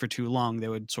ship for too long, they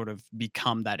would sort of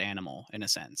become that animal in a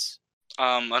sense.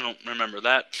 I don't remember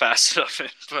that facet of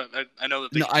it, but I know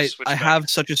that they No, could I just switch back. have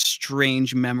such a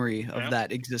strange memory of Yeah.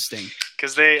 that existing.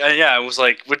 Because they, yeah, it was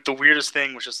like, with the weirdest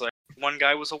thing was just like, one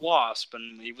guy was a wasp,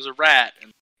 and he was a rat,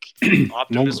 and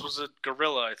Optimus was a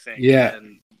gorilla, I think. Yeah.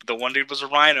 And the one dude was a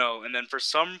rhino, and then for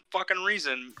some fucking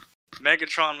reason,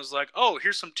 Megatron was like, oh,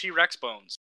 here's some T-Rex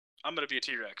bones. I'm gonna be a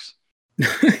T-Rex.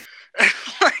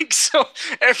 Like, so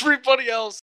everybody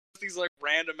else, these like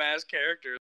random-ass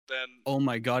characters, then Oh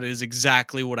my god, it is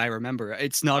exactly what I remember.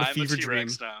 It's not a I'm fever dream.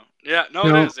 T-Rex now. Yeah, no,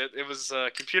 No. it is. It was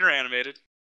computer animated.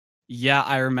 Yeah,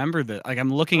 I remember that. Like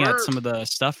I'm looking at We're- some of the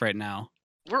stuff right now.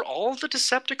 Were all the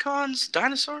Decepticons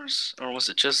dinosaurs? Or was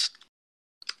it just...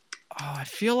 Oh, I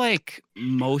feel like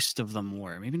most of them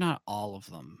were, maybe not all of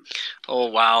them. Oh,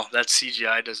 wow. That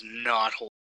CGI does not hold.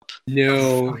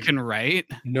 No, Fucking right.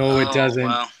 no, it Oh, doesn't.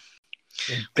 Wow.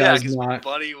 It Yeah, does 'cause not.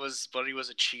 Buddy was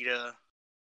a cheetah,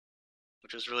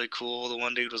 which was really cool. The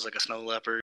one dude was like a snow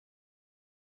leopard.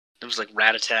 There was like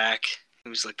Rat Attack. He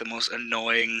was like the most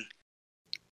annoying,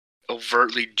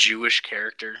 overtly Jewish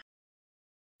character.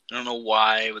 I don't know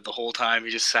why, but the whole time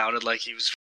he just sounded like he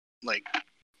was like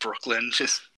Brooklyn.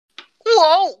 Just,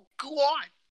 whoa, go on.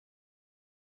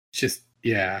 Just,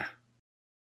 yeah.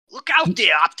 Look out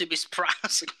there, Optimus Prime. I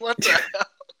was like, what the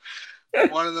hell?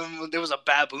 One of them, there was a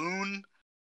baboon.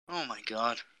 Oh my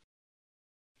god.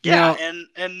 Yeah, Now-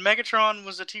 and Megatron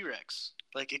was a T-Rex.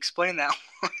 Like, explain that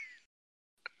one.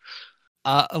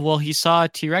 Well, he saw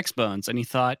T-Rex bones and he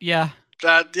thought, yeah,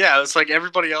 Yeah, it's like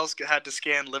everybody else had to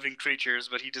scan living creatures,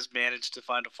 but he just managed to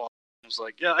find a fall. I was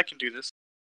like, yeah, I can do this.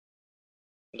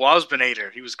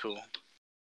 Wazbinator, he was cool.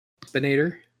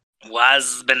 Spinator.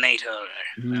 Wazbinator,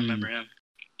 I Hmm. remember him.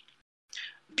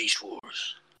 Beast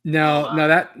Wars. Now,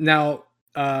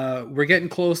 Wow. We're getting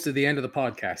close to the end of the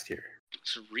podcast here.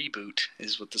 It's a reboot,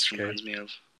 is what this Okay. reminds me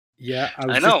of. Yeah,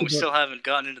 I know, we still haven't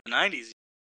gotten into the 90s.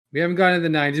 We haven't gone into the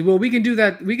 90s. Well, we can do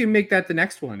that. We can make that the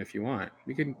next one if you want.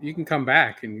 You can come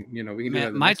back and we can do that.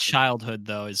 Man, the my next one. childhood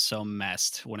though is so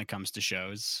messed when it comes to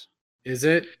shows. Is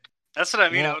it? That's what I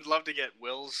mean. I Well- would love to get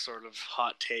Will's sort of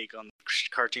hot take on the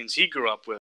cartoons he grew up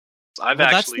with. I've Well,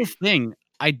 actually... that's the thing.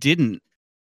 I didn't.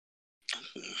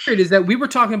 Weird is that we were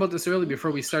talking about this earlier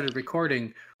before we started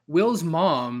recording. Will's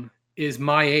mom is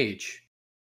my age,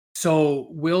 so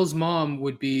Will's mom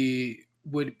would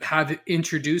have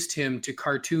introduced him to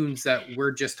cartoons that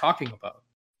we're just talking about.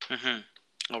 Mhm.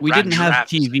 Oh, We Rat didn't have Trap,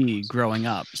 his name TV was. growing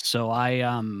up, so I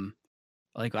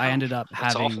ended up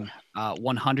that's having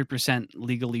 100%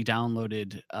 legally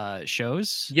downloaded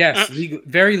shows. Yes,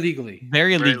 very legally.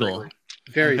 Very Very legal. legally.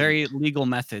 very legal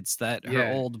methods that her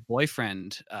Yeah. old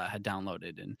boyfriend had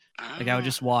downloaded, and like I would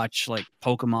just watch like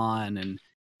Pokemon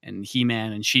and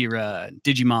He-Man and She-Ra, and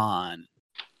Digimon.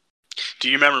 Do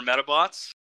you remember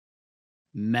Metabots?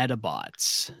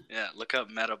 Metabots. Yeah, look up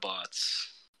Metabots.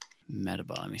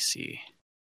 Metabot. Let me see.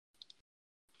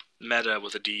 Meta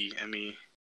with a D,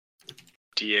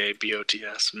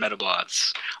 M-E-D-A-B-O-T-S.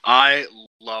 Metabots. I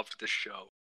loved this show.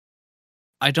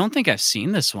 I don't think I've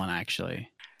seen this one actually.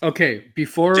 Okay,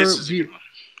 before This is a good one.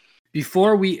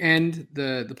 before we end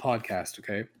the podcast,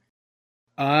 okay,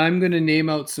 I'm gonna name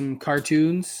out some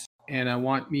cartoons, and I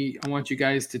want you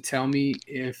guys to tell me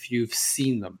if you've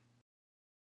seen them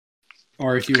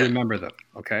or if you Okay. remember them.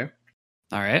 Okay,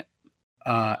 All right.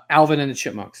 Alvin and the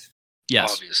Chipmunks,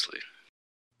 Yes. Obviously.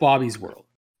 Bobby's World.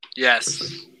 Yes.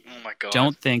 Oh my god.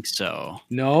 Don't think so.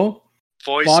 No,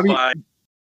 Voiced Bobby- by...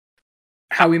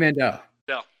 Howie Mandel.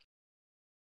 No.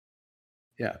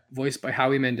 Yeah, voiced by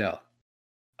Howie Mandel.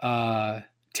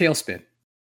 Tailspin.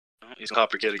 Oh, he's a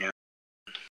Copper Kid again.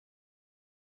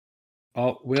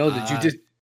 Oh, Will, did you just?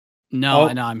 No,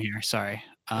 Oh. no, I'm here. Sorry.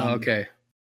 Okay.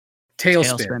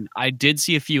 Tailspin. Tailspin. I did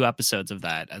see a few episodes of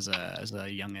that as a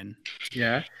youngin.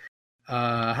 Yeah.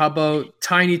 How about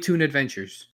Tiny Toon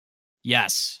Adventures?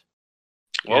 Yes.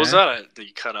 What was Yeah. that that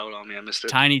you cut out on me? I missed it.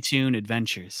 Tiny Toon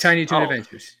Adventures. Tiny Toon Oh.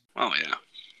 Adventures. Oh,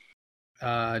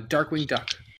 yeah. Darkwing Duck.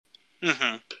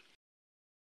 Mm-hmm.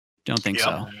 Don't think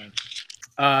Yep.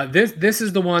 so. This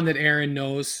is the one that Aaron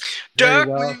knows very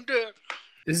well. Darkwing Duck.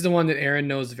 This is the one that Aaron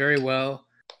knows very well.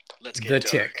 Let's get The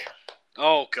dark. Tick.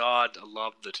 Oh, God. I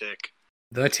love The Tick.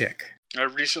 The Tick. I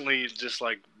recently just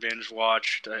like binge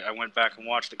watched. I went back and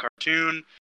watched the cartoon.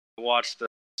 Watched the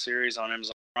series on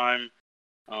Amazon Prime.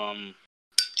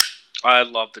 I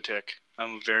love The Tick.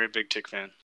 I'm a very big Tick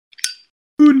fan.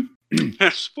 Spoon.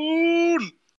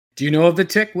 Spoon. Do you know of The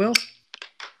Tick, Will?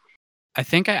 I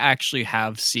think I actually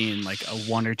have seen like a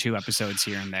 1 or 2 episodes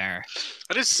here and there.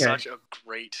 That is Okay. such a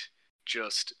great,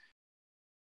 just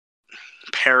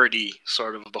parody,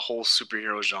 sort of the whole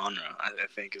superhero genre. I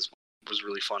think was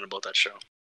really fun about that show.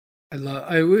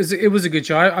 It was a good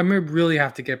show. I really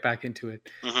have to get back into it.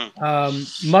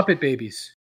 Mm-hmm. Muppet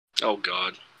Babies. Oh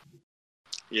God.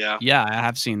 Yeah. Yeah, I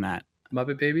have seen that.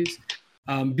 Muppet Babies.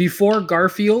 Before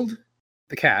Garfield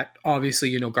the cat, obviously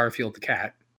you know Garfield the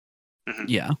cat.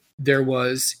 Yeah. There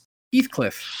was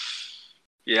Heathcliff.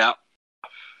 Yeah.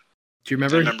 Do you I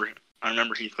remember?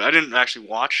 remember Heathcliff. I didn't actually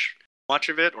watch much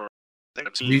of it, or I think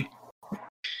I've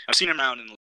seen him out in.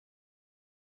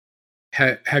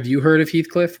 Have you heard of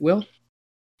Heathcliff, Will?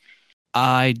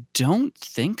 I don't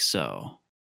think so.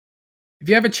 If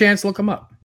you have a chance, look him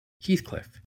up. Heathcliff.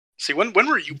 See, when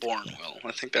were you born, Will?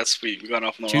 I think that's we got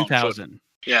off on the wrong foot. 2000.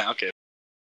 Yeah. Okay.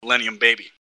 Millennium baby.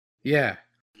 Yeah.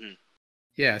 Mhm.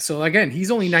 Yeah. So again, he's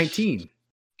only 19,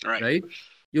 Right. right?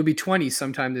 You'll be 20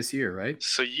 sometime this year, right?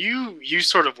 So you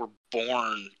sort of were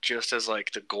born just as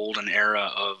like the golden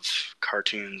era of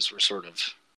cartoons were sort of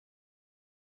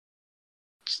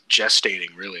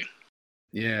gestating, really.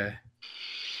 Yeah.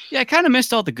 Yeah, I kind of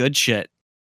missed all the good shit.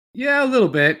 Yeah, a little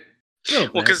bit. Well,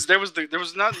 because there was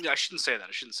not. I shouldn't say that.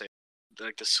 I shouldn't say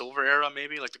like the silver era,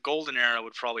 maybe like the golden era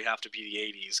would probably have to be the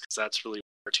 80s because that's really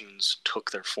where cartoons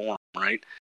took their form, right?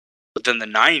 But then the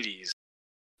 90s,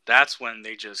 that's when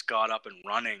they just got up and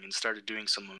running and started doing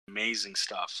some amazing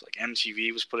stuff. Like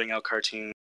MTV was putting out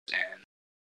cartoons,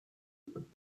 and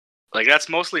like that's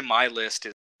mostly my list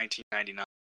is 1999.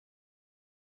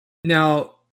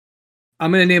 Now,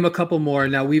 I'm going to name a couple more.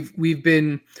 Now we've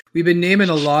been naming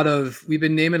a lot of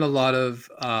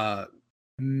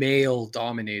male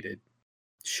dominated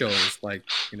shows like,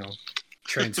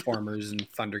 Transformers and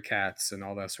Thundercats and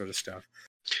all that sort of stuff.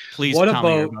 Please What tell me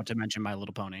you're about- about to mention My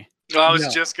Little Pony. Oh, I was No.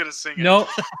 just gonna sing it. No,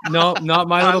 not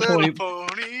My Little Pony.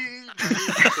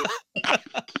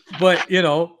 But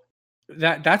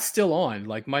that's still on.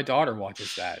 Like my daughter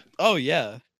watches that. Oh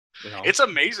yeah. It's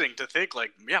amazing to think,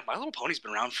 like, yeah, My Little Pony's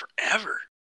been around forever.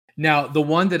 Now the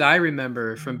one that I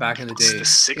remember from back in the It's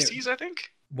day, the 60s, I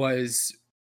think. was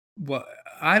what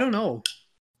I don't know.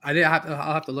 I'll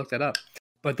have to look that up.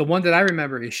 But the one that I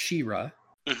remember is She-Ra,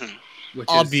 Mm-hmm. which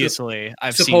Obviously,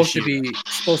 I've is seen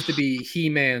supposed to be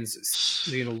He-Man's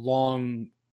long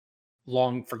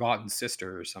forgotten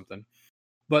sister or something.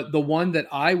 But the one that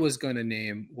I was going to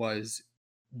name was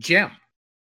Gem.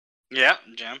 Yeah,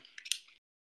 Gem.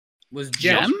 Gem?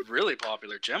 Gem? Was really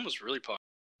popular. Gem was really popular.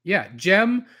 Yeah,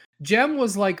 Gem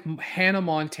was like Hannah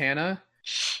Montana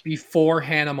before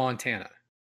Hannah Montana.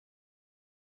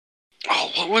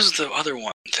 Oh, what was the other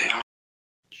one? Gem.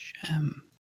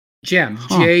 Gem,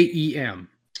 Jem.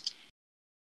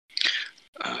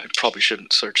 I probably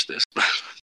shouldn't search this.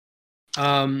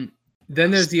 Then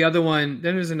there's the other one.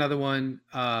 Then there's another one.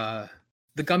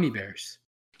 The Gummy Bears.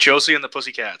 Josie and the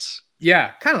Pussycats.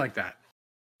 Yeah, kind of like that.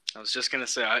 I was just gonna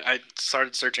say I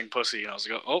started searching pussy and I was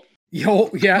like, oh,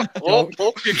 Yeah. oh.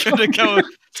 You're gonna go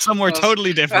somewhere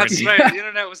totally different. That's right. The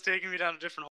internet was taking me down a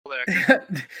different hole there.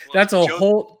 That's a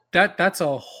whole. That's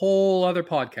a whole other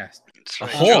podcast. That's A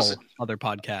right. whole other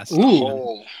podcast. Ooh.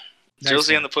 Whole. Nice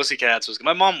Josie one. and the Pussycats was.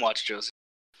 My mom watched Josie.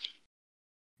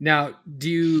 Now, do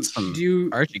you Some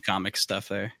Archie comic stuff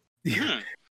there.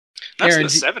 That's Aaron, in the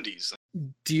 70s.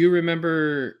 do you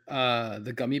remember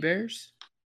the Gummy Bears?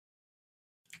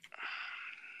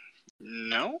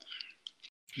 No,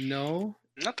 No.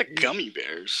 not the Gummy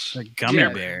Bears. The Gummy Yeah.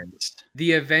 Bears.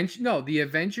 The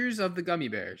Adventures of the Gummy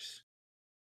Bears.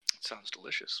 Sounds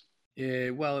delicious.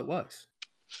 Well, it was.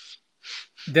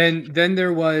 Then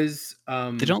there was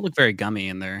They don't look very gummy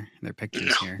in their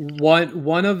pictures here.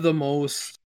 one of the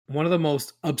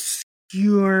most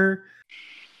obscure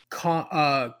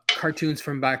cartoons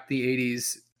from back the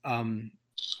 80s,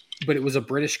 but it was a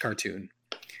British cartoon,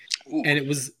 Ooh. and it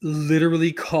was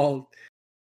literally called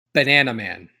Banana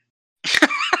Man.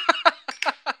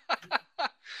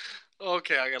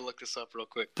 Okay, I gotta look this up real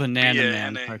quick. Banana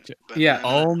Man BANA. cartoon. Yeah.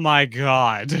 Oh my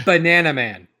god. Banana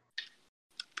Man.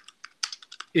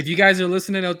 If you guys are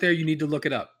listening out there, you need to look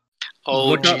it up. Oh,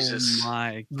 Look up- Jesus. Oh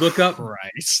my Look up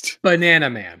Christ. Banana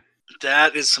Man.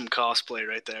 That is some cosplay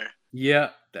right there. Yeah.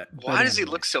 Why does he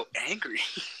Banana look so angry?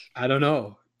 Man. I don't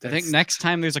know. I think next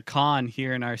time there's a con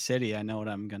here in our city, I know what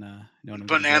I'm gonna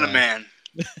Banana buy. Man.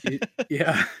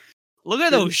 Yeah. Look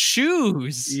at those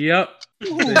shoes. Yep.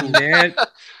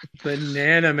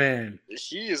 Banana Man.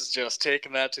 He is just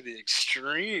taking that to the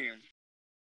extreme.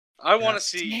 I want to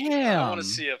see. I want to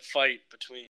Damn. see a fight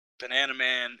between Banana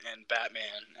Man and Batman,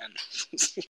 and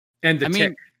And the I mean,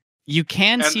 Tick. you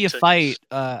can And see the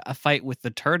a fight with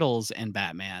the Turtles and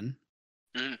Batman.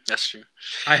 That's true.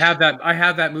 I have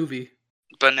that movie.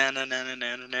 Banana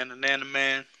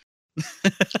Man.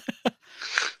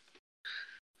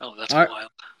 Oh, that's Alright. wild.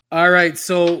 All right,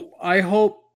 so I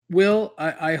hope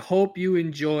I hope you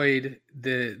enjoyed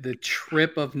the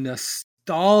trip of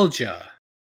nostalgia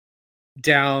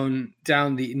down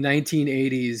the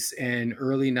 1980s and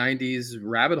early 90s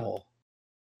rabbit hole.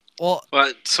 Well,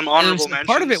 But some honorable mentions.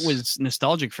 part of it was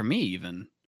nostalgic for me, even.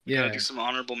 Gotta Yeah, do some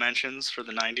honorable mentions for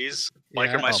the 90s. Yeah.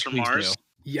 Biker Mice from please Mars. do.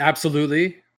 yeah,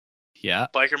 absolutely. Yeah.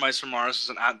 Biker Mice from Mars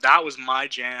was that was my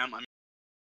jam. I mean,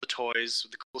 the toys.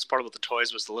 The coolest part about the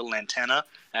toys was the little antenna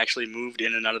actually moved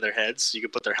in and out of their heads. You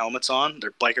could put their helmets on,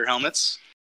 their biker helmets.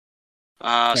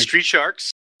 Street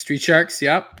Sharks. Street Sharks.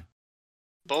 Yep.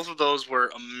 Both of those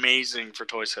were amazing for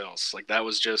toy sales. Like that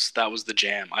was the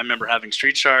jam. I remember having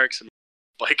Street Sharks and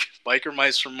Biker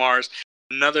Mice from Mars.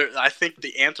 I think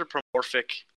the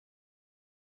anthropomorphic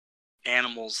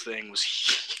animals thing was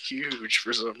huge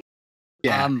for some.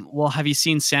 Yeah. Well, have you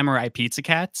seen Samurai Pizza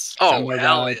Cats? Oh, Samurai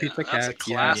hell yeah. Pizza That's a Cats,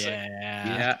 yeah. classic.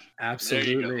 Yeah,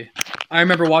 absolutely. I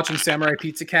remember watching Samurai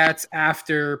Pizza Cats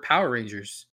after Power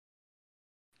Rangers.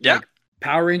 Yeah. Like,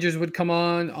 Power Rangers would come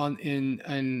on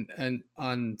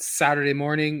Saturday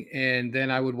morning, and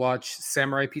then I would watch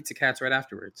Samurai Pizza Cats right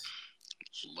afterwards.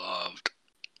 Loved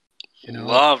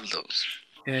those.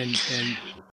 And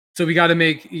so you gotta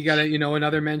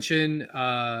another mention,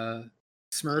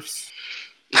 Smurfs.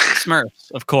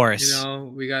 Smurfs, of course.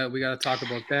 We gotta talk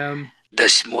about them. The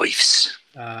Smurfs.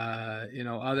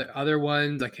 Other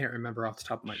ones I can't remember off the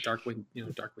top of my Darkwing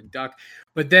Duck.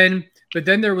 But then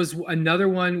there was another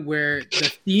one where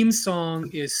the theme song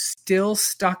is still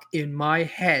stuck in my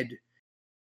head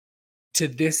to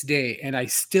this day, and I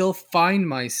still find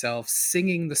myself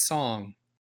singing the song.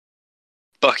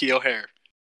 Bucky O'Hare.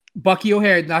 Bucky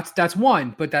O'Hare, that's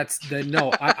one, but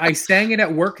I sang it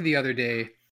at work the other day,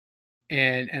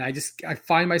 and I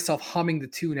find myself humming the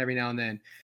tune every now and then.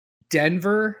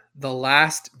 Denver, the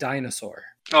Last Dinosaur.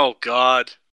 Oh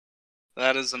God,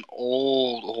 that is an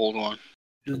old one.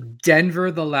 Denver,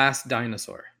 the Last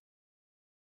Dinosaur.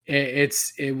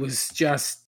 It was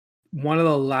just one of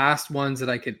the last ones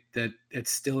that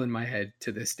it's still in my head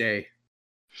to this day.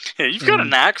 Yeah, you've got a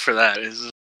knack for that. Is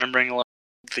remembering a lot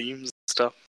of themes and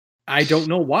stuff. I don't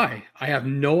know why. I have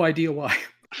no idea why.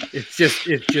 It's just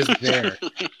there.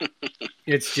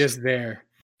 It's just there.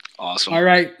 Awesome. All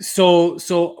right, so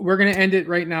we're gonna end it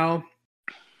right now.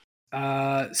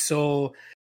 So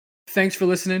thanks for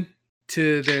listening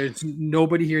to There's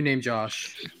Nobody Here Named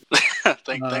Josh.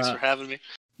 Thanks for having me.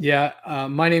 Yeah,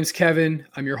 my name's Kevin.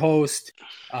 I'm your host.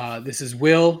 This is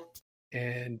Will,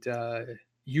 and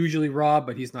usually Rob,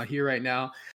 but he's not here right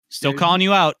now. Still calling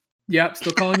you out. Yep,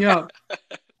 still calling you out.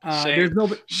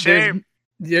 Shame.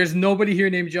 There's There's Nobody Here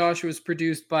Named Josh was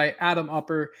produced by Adam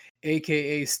Upper,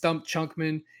 aka Stump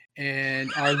Chunkman,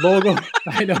 and our logo.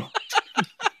 I know.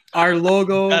 Our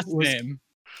logo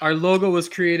was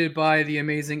created by the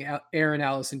amazing Aaron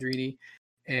Alessandrini,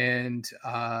 and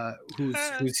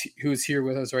who's here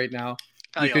with us right now.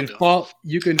 You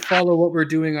can follow what we're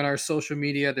doing on our social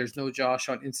media. There's No Josh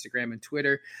on Instagram and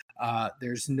Twitter.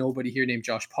 There's Nobody Here Named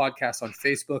Josh podcast on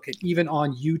Facebook and even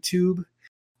on YouTube.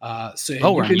 We're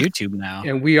on YouTube now,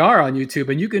 and we are on YouTube.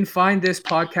 And you can find this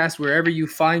podcast wherever you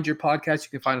find your podcast. You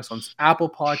can find us on Apple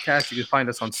Podcasts. You can find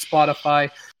us on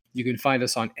Spotify. You can find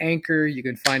us on Anchor. You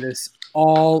can find us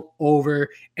all over,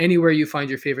 anywhere you find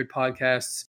your favorite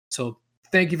podcasts. So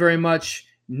thank you very much.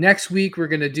 Next week, we're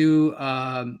going to do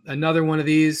another one of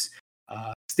these.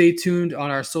 Stay tuned on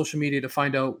our social media to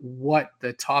find out what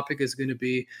the topic is going to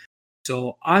be.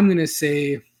 So I'm going to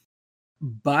say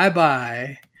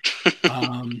bye-bye.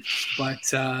 But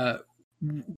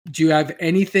do you have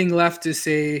anything left to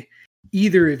say,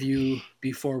 either of you,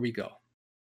 before we go?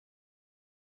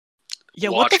 Yeah,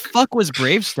 what the fuck was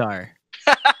Bravestar?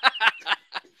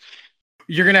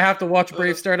 You're gonna have to watch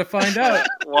Bravestar to find out.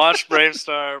 Watch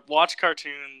Bravestar. Watch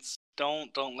cartoons.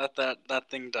 Don't let that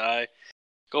thing die.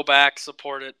 Go back,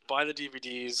 support it, buy the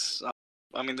DVDs.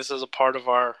 I mean, this is a part of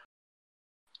our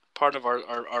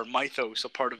mythos, a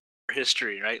part of our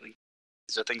history, right? Like,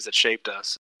 these are things that shaped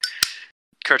us.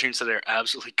 Cartoons today are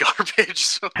absolutely garbage.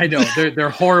 So. I know they're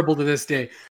horrible to this day.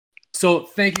 So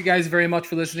thank you guys very much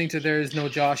for listening to There Is No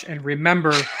Josh. And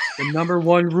remember, the number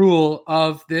one rule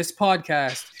of this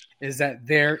podcast is that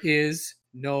there is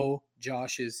no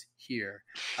Joshes here.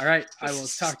 All right. I will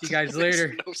talk to you guys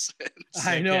later. No sense.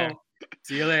 I know.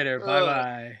 See you later.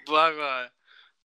 Bye-bye. Bye-bye.